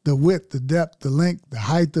about the width, the depth, the length, the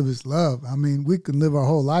height of his love. I mean, we can live our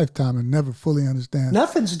whole lifetime and never fully understand.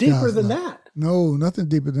 Nothing's deeper God's than love. that. No, nothing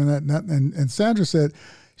deeper than that. And Sandra said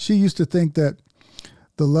she used to think that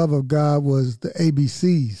the love of God was the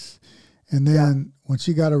ABCs. And then when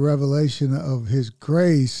she got a revelation of his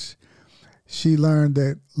grace, she learned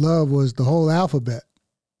that love was the whole alphabet.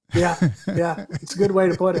 Yeah. It's a good way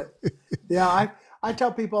to put it. Yeah, I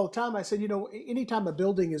tell people all the time, I said, anytime a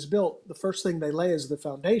building is built, the first thing they lay is the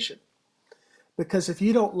foundation. Because if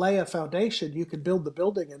you don't lay a foundation, you can build the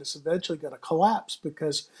building and it's eventually going to collapse,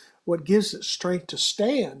 because what gives it strength to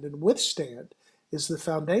stand and withstand is the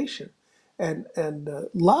foundation. And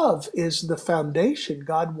love is the foundation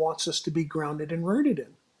God wants us to be grounded and rooted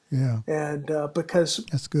in. Yeah. And because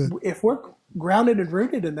that's good. If we're grounded and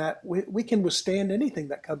rooted in that, we can withstand anything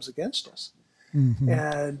that comes against us.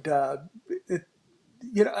 And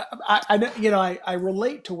I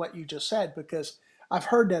relate to what you just said, because I've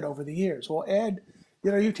heard that over the years. Well, Ed,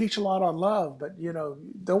 you teach a lot on love, but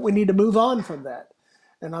don't we need to move on from that?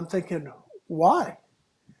 And I'm thinking, why?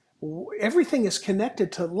 Everything is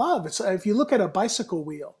connected to love. It's, if you look at a bicycle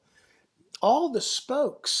wheel, all the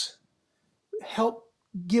spokes help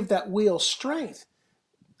give that wheel strength,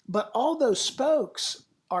 but all those spokes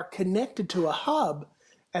are connected to a hub,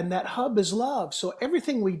 and that hub is love. So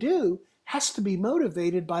everything we do has to be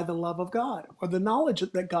motivated by the love of God, or the knowledge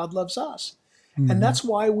that God loves us. And that's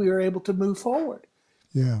why we are able to move forward.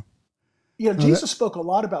 Yeah. Jesus spoke a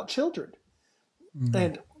lot about children.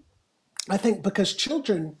 And I think because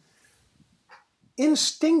children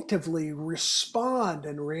instinctively respond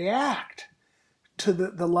and react to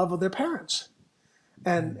the love of their parents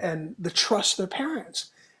and the trust of their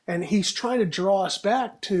parents. And he's trying to draw us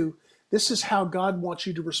back to, this is how God wants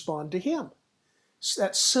you to respond to him. It's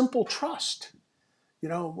that simple trust.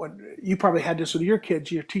 When you probably had this with your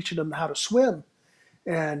kids, you're teaching them how to swim.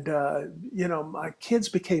 And, my kids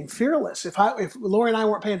became fearless. If Lori and I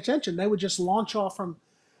weren't paying attention, they would just launch off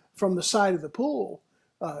from the side of the pool,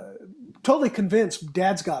 totally convinced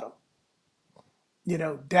Dad's got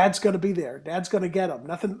them. Dad's going to be there. Dad's going to get them.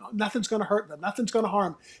 Nothing's going to hurt them. Nothing's going to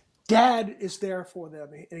harm. Dad is there for them.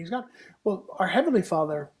 And he's got, well, our Heavenly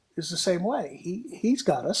Father is the same way. He's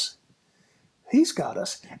got us. He's got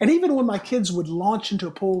us. And even when my kids would launch into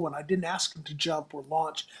a pool when I didn't ask them to jump or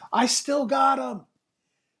launch, I still got them.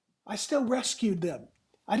 I still rescued them.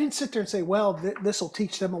 I didn't sit there and say, well, this will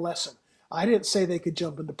teach them a lesson. I didn't say they could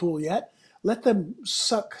jump in the pool yet. Let them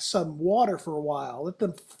suck some water for a while. Let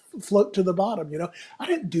them float to the bottom. I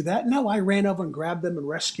didn't do that. No, I ran over and grabbed them and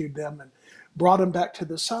rescued them and brought them back to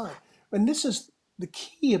the side. And this is the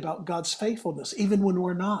key about God's faithfulness, even when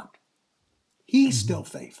we're not. He's still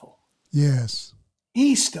faithful. Yes.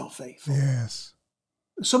 He's still faithful. Yes.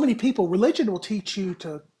 So many people, religion will teach you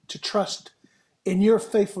to trust in your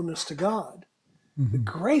faithfulness to God. The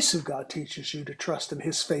grace of God teaches you to trust in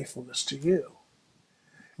his faithfulness to you.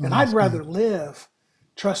 And I'd rather live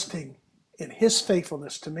trusting in his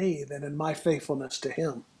faithfulness to me than in my faithfulness to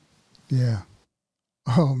him. Yeah.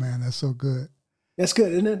 Oh man, that's so good. That's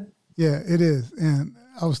good, isn't it? Yeah, it is. And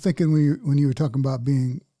I was thinking when you were talking about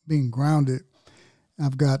being grounded,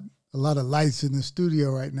 I've got a lot of lights in the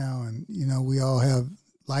studio right now, and we all have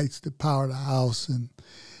lights that power the house,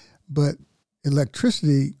 but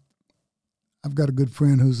electricity. I've got a good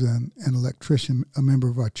friend who's an electrician, a member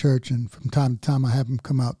of our church, and from time to time I have him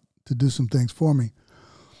come out to do some things for me.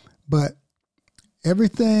 But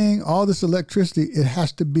everything, all this electricity, it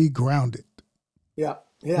has to be grounded. Yeah.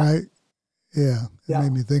 Right? Yeah. It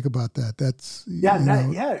made me think about that. That's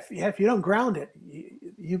if you don't ground it,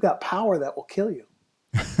 you've got power that will kill you.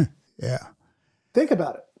 Yeah. Think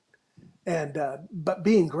about it. And but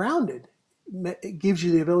being grounded, it gives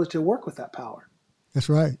you the ability to work with that power. That's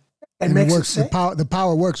right. And makes it safe. The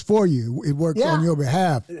power works for you. It works on your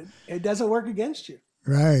behalf. It doesn't work against you.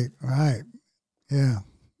 Right. Yeah.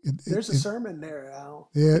 There's a sermon there, Al.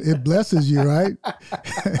 Yeah, it blesses you, right?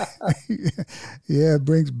 Yeah, it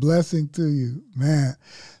brings blessing to you, man.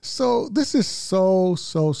 So this is so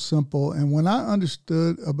simple. And when I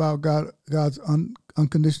understood about God's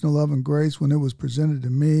unconditional love and grace, when it was presented to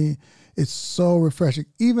me, it's so refreshing.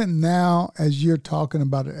 Even now, as you're talking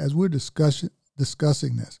about it, as we're discussing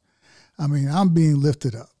this, I mean, I'm being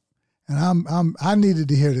lifted up, and I needed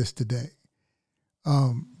to hear this today,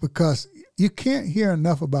 because you can't hear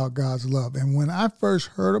enough about God's love. And when I first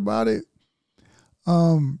heard about it,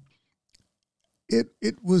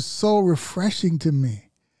 it was so refreshing to me.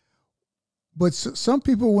 But some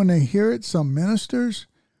people, when they hear it, some ministers,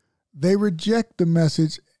 they reject the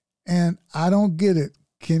message, and I don't get it.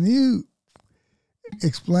 Can you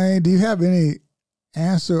explain? Do you have any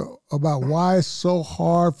answer about why it's so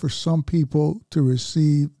hard for some people to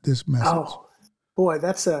receive this message? Oh, boy,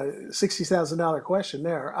 that's a $60,000 question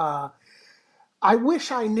there. I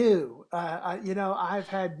wish I knew. I've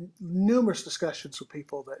had numerous discussions with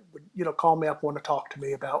people that would, call me up, want to talk to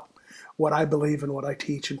me about what I believe and what I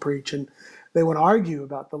teach and preach, and they want to argue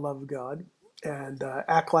about the love of God and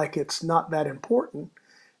act like it's not that important.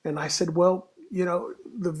 And I said, well,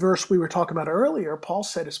 the verse we were talking about earlier, Paul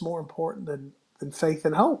said it's more important than faith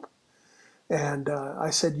and hope. And I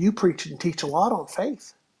said, you preach and teach a lot on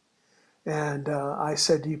faith. And I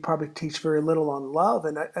said, you probably teach very little on love.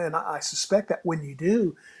 And I suspect that when you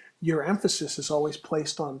do, your emphasis is always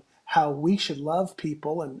placed on how we should love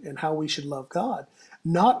people and how we should love God,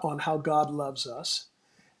 not on how God loves us,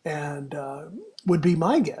 and would be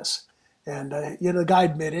my guess. And, the guy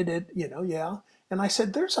admitted it, yeah. And I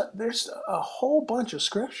said, there's a whole bunch of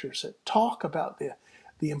scriptures that talk about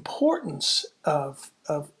the importance of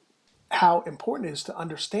how important it is to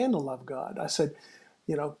understand the love of God. I said,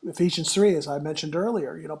 Ephesians 3, as I mentioned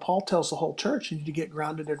earlier, Paul tells the whole church you need to get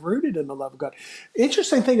grounded and rooted in the love of God.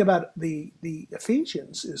 Interesting thing about the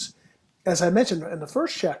Ephesians is, as I mentioned in the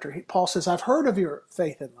first chapter, Paul says, I've heard of your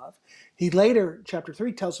faith and love. He later, chapter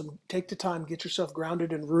 3, tells them, take the time, get yourself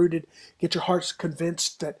grounded and rooted, get your hearts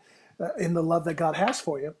convinced that in the love that God has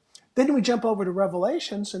for you. Then we jump over to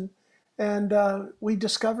Revelations and we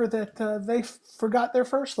discover that they forgot their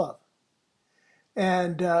first love.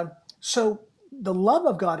 And so the love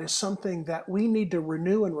of God is something that we need to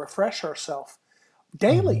renew and refresh ourselves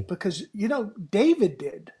daily, because, David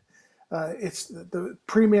did. It's the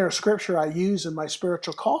premier scripture I use in my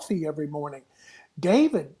spiritual coffee every morning.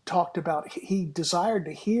 David talked about he desired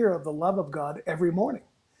to hear of the love of God every morning.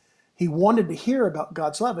 He wanted to hear about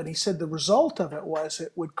God's love, and he said the result of it was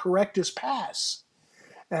it would correct his past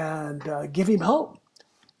and give him hope.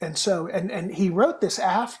 And so, and he wrote this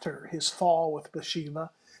after his fall with Bathsheba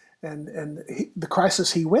and the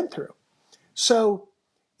crisis he went through. So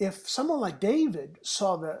if someone like David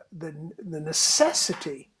saw the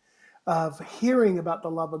necessity of hearing about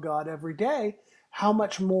the love of God every day, how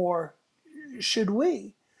much more should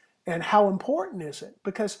we? And how important is it?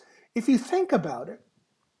 Because if you think about it,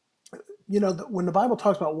 when the Bible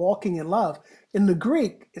talks about walking in love, in the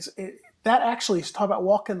Greek, that actually is talking about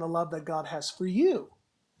walking in the love that God has for you.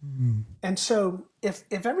 Mm-hmm. And so if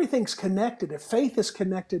everything's connected, if faith is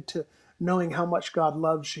connected to knowing how much God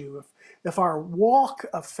loves you, if our walk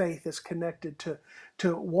of faith is connected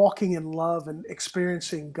to walking in love and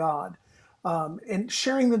experiencing God, and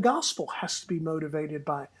sharing the gospel has to be motivated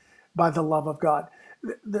by the love of God.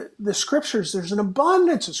 The scriptures, there's an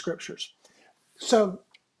abundance of scriptures. So,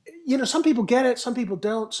 some people get it, some people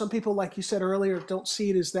don't. Some people, like you said earlier, don't see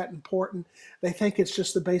it as that important. They think it's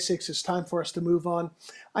just the basics. It's time for us to move on.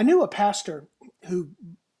 I knew a pastor who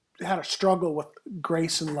had a struggle with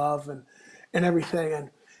grace and love and everything.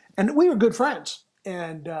 And we were good friends.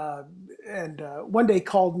 And one day he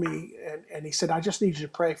called me and he said, I just need you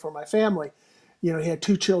to pray for my family. He had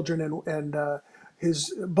 2 children and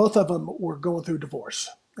both of them were going through divorce.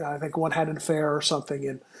 I think one had an affair or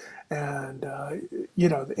something. And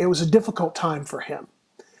it was a difficult time for him.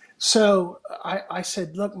 So I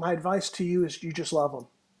said, look, my advice to you is you just love them.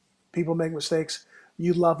 People make mistakes.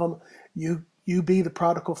 You love them. You be the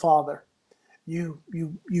prodigal father. You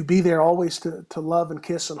be there always to love and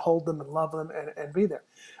kiss and hold them and love them and be there.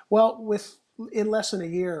 Well, in less than a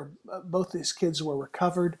year, both these kids were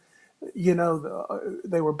recovered.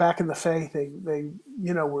 They were back in the faith. They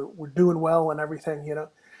were doing well and everything.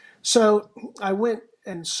 So I went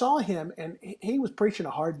and saw him, and he was preaching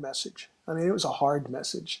a hard message. I mean, it was a hard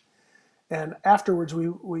message. And afterwards, we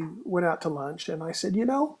went out to lunch, and I said,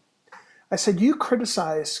 you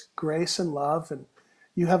criticize grace and love, and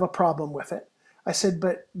you have a problem with it. I said,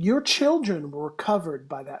 but your children were covered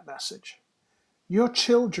by that message. Your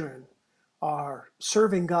children are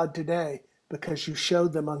serving God today because you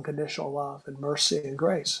showed them unconditional love and mercy and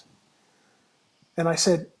grace. And I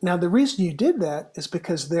said, now the reason you did that is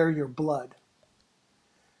because they're your blood.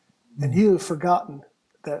 And you have forgotten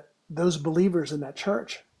that those believers in that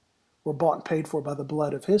church were bought and paid for by the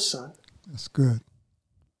blood of his son. That's good.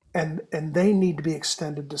 And they need to be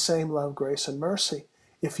extended the same love, grace, and mercy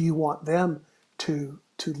if you want them to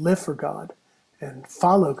live for God and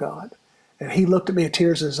follow God. And he looked at me with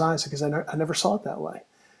tears in his eyes because I never saw it that way.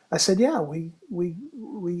 I said, yeah, we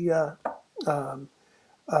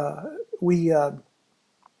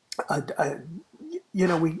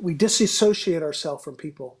disassociate ourselves from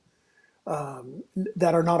people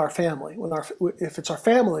that are not our family. If it's our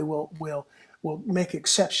family, we'll make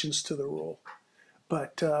exceptions to the rule.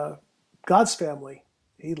 But God's family,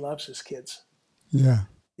 he loves his kids. Yeah.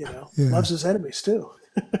 Loves his enemies too.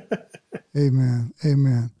 Amen.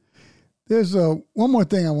 Amen. There's one more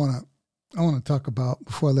thing I want to talk about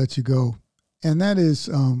before I let you go, and that is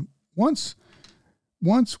once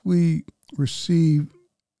we receive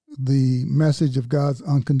the message of God's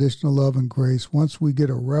unconditional love and grace, once we get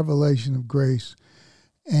a revelation of grace,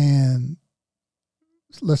 and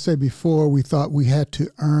let's say before we thought we had to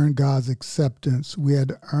earn God's acceptance, we had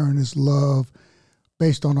to earn his love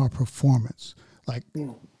based on our performance, like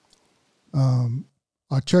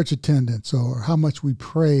our church attendance or how much we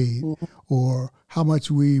prayed or how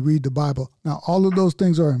much we read the Bible. Now, all of those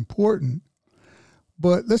things are important,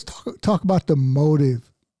 but let's talk about the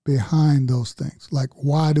motive behind those things. Like,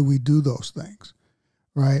 why do we do those things,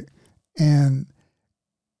 right? And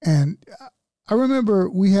I remember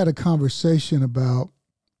we had a conversation about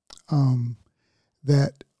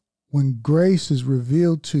that when grace is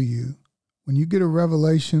revealed to you, when you get a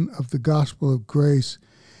revelation of the gospel of grace,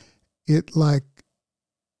 it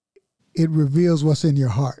reveals what's in your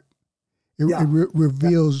heart. It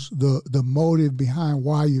reveals the motive behind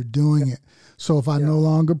why you're doing it. So if I no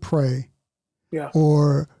longer pray,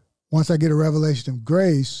 or once I get a revelation of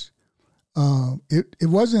grace, it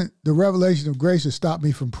wasn't the revelation of grace that stopped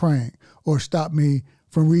me from praying or stopped me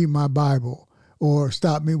from reading my Bible or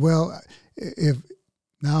stopped me. Well, if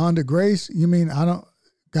now under grace, you mean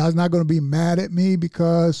God's not going to be mad at me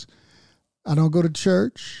because I don't go to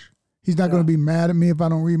church? He's not going to be mad at me if I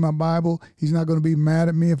don't read my Bible. He's not going to be mad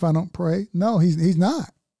at me if I don't pray. No, he's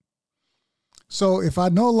not. So if I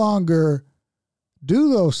no longer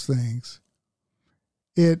do those things,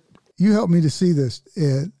 you help me to see this,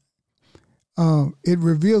 Ed. It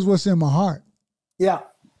reveals what's in my heart. Yeah.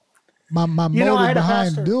 My motive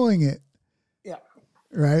behind doing it. Yeah.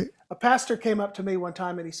 Right. A pastor came up to me one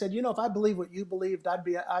time and he said, if I believe what you believed, I'd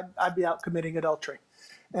be out committing adultery.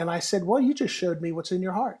 And I said, well, you just showed me what's in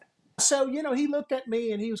your heart. So, he looked at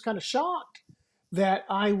me and he was kind of shocked that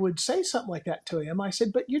I would say something like that to him. I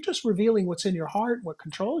said, but you're just revealing what's in your heart, what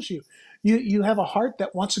controls you. You have a heart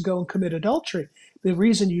that wants to go and commit adultery. The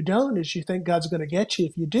reason you don't is you think God's going to get you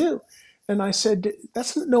if you do. And I said,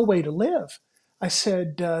 that's no way to live. I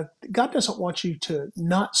said, God doesn't want you to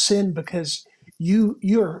not sin because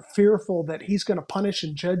you're fearful that he's going to punish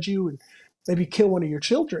and judge you and maybe kill one of your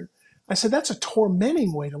children. I said, that's a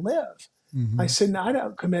tormenting way to live. Mm-hmm. I said, no, I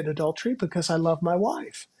don't commit adultery because I love my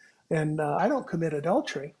wife. And I don't commit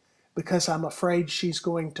adultery because I'm afraid she's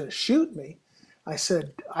going to shoot me. I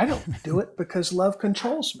said, I don't do it because love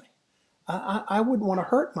controls me. I wouldn't want to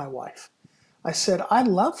hurt my wife. I said, I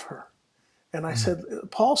love her. And I said,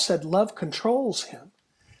 Paul said, love controls him.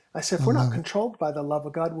 I said, if we're not controlled by the love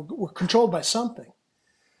of God, we're controlled by something.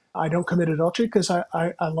 I don't commit adultery because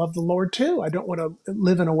I love the Lord too. I don't want to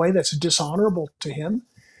live in a way that's dishonorable to him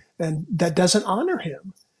and that doesn't honor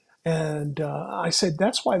him. And I said,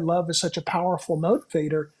 that's why love is such a powerful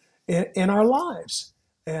motivator in our lives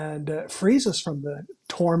and frees us from the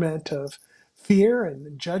torment of fear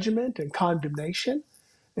and judgment and condemnation.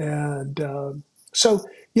 And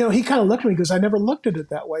he kind of looked at me because I never looked at it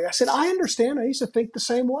that way. I said, I understand. I used to think the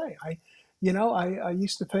same way. I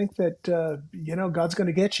used to think that, God's going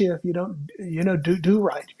to get you if you don't, do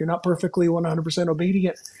right. You're not perfectly 100%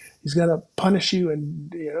 obedient. He's going to punish you and,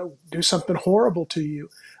 do something horrible to you.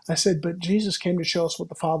 I said, but Jesus came to show us what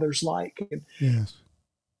the Father's like, Yes.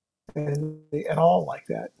 and at all like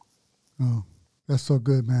that. Oh, that's so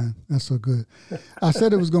good, man. That's so good. I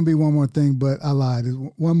said it was going to be one more thing, but I lied. It's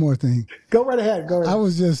one more thing. Go right ahead. I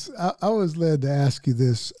was led to ask you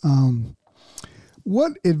this.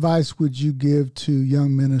 What advice would you give to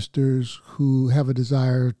young ministers who have a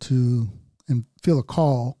desire to and feel a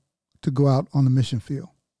call to go out on the mission field?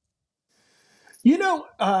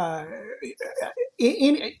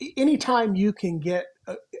 Anytime you can get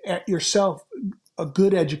at yourself a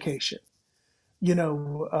good education,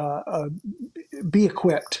 be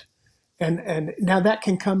equipped. And now that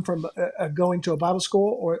can come from going to a Bible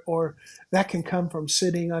school, or that can come from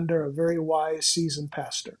sitting under a very wise, seasoned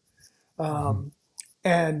pastor.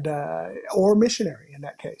 And or missionary in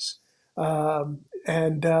that case.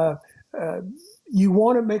 You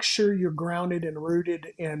want to make sure you're grounded and rooted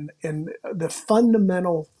in the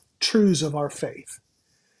fundamental truths of our faith.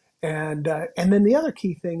 And then the other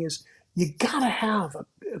key thing is you got to have a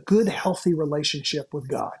good, healthy relationship with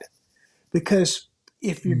God. Because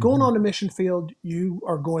if you're going on a mission field, you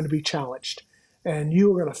are going to be challenged. And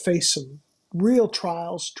you are going to face some real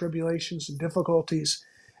trials, tribulations, and difficulties.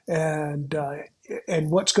 And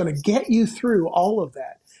what's going to get you through all of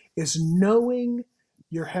that is knowing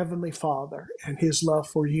your Heavenly Father and His love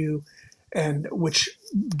for you, and which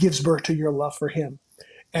gives birth to your love for Him.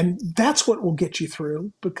 And that's what will get you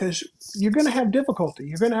through, because you're going to have difficulty.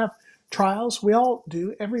 You're going to have trials. We all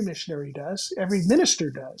do. Every missionary does. Every minister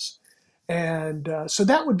does. And so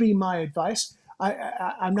that would be my advice.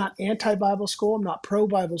 I'm not anti-Bible school. I'm not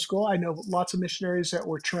pro-Bible school. I know lots of missionaries that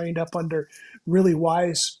were trained up under really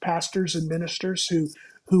wise pastors and ministers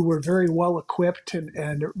who were very well equipped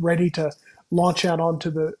and ready to launch out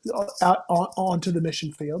onto the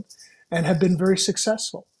mission field, and have been very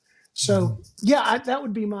successful. So that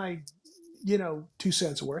would be my 2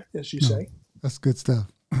 cents worth, as you say. That's good stuff.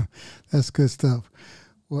 That's good stuff.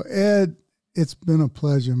 Well, Ed, it's been a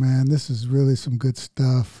pleasure, man. This is really some good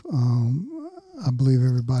stuff. I believe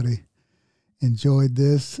everybody enjoyed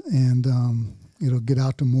this, and it'll get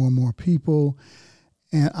out to more and more people.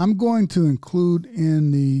 And I'm going to include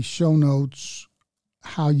in the show notes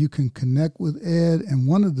how you can connect with Ed. And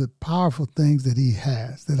one of the powerful things that he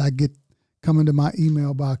has that I get coming to my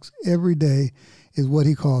email box every day is what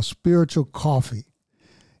he calls spiritual coffee.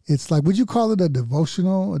 It's like, would you call it a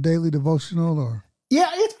devotional, a daily devotional, or? Yeah,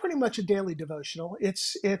 it's pretty much a daily devotional.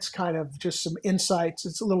 It's kind of just some insights.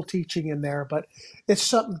 It's a little teaching in there, but it's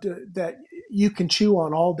something that you can chew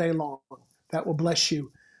on all day long. That will bless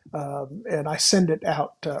you. And I send it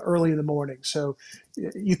out early in the morning, so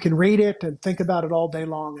you can read it and think about it all day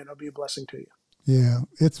long, and it'll be a blessing to you. Yeah,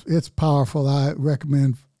 it's powerful. I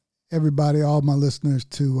recommend everybody, all my listeners,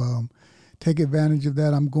 to take advantage of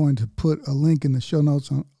that. I'm going to put a link in the show notes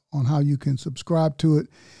on how you can subscribe to it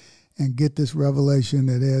and get this revelation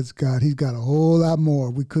that Ed's got. He's got a whole lot more.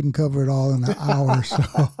 We couldn't cover it all in an hour,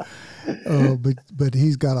 so but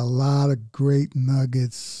he's got a lot of great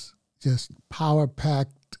nuggets, just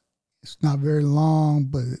power-packed. It's not very long,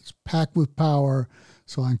 but it's packed with power.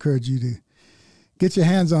 So I encourage you to get your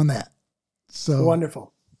hands on that. So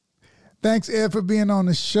wonderful. Thanks, Ed, for being on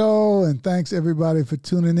the show, and thanks everybody for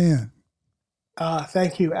tuning in.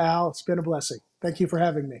 Thank you, Al. It's been a blessing. Thank you for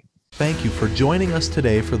having me. Thank you for joining us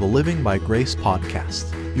today for the Living by Grace podcast.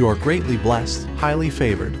 You are greatly blessed, highly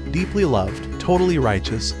favored, deeply loved, totally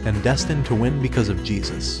righteous, and destined to win because of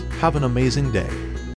Jesus. Have an amazing day.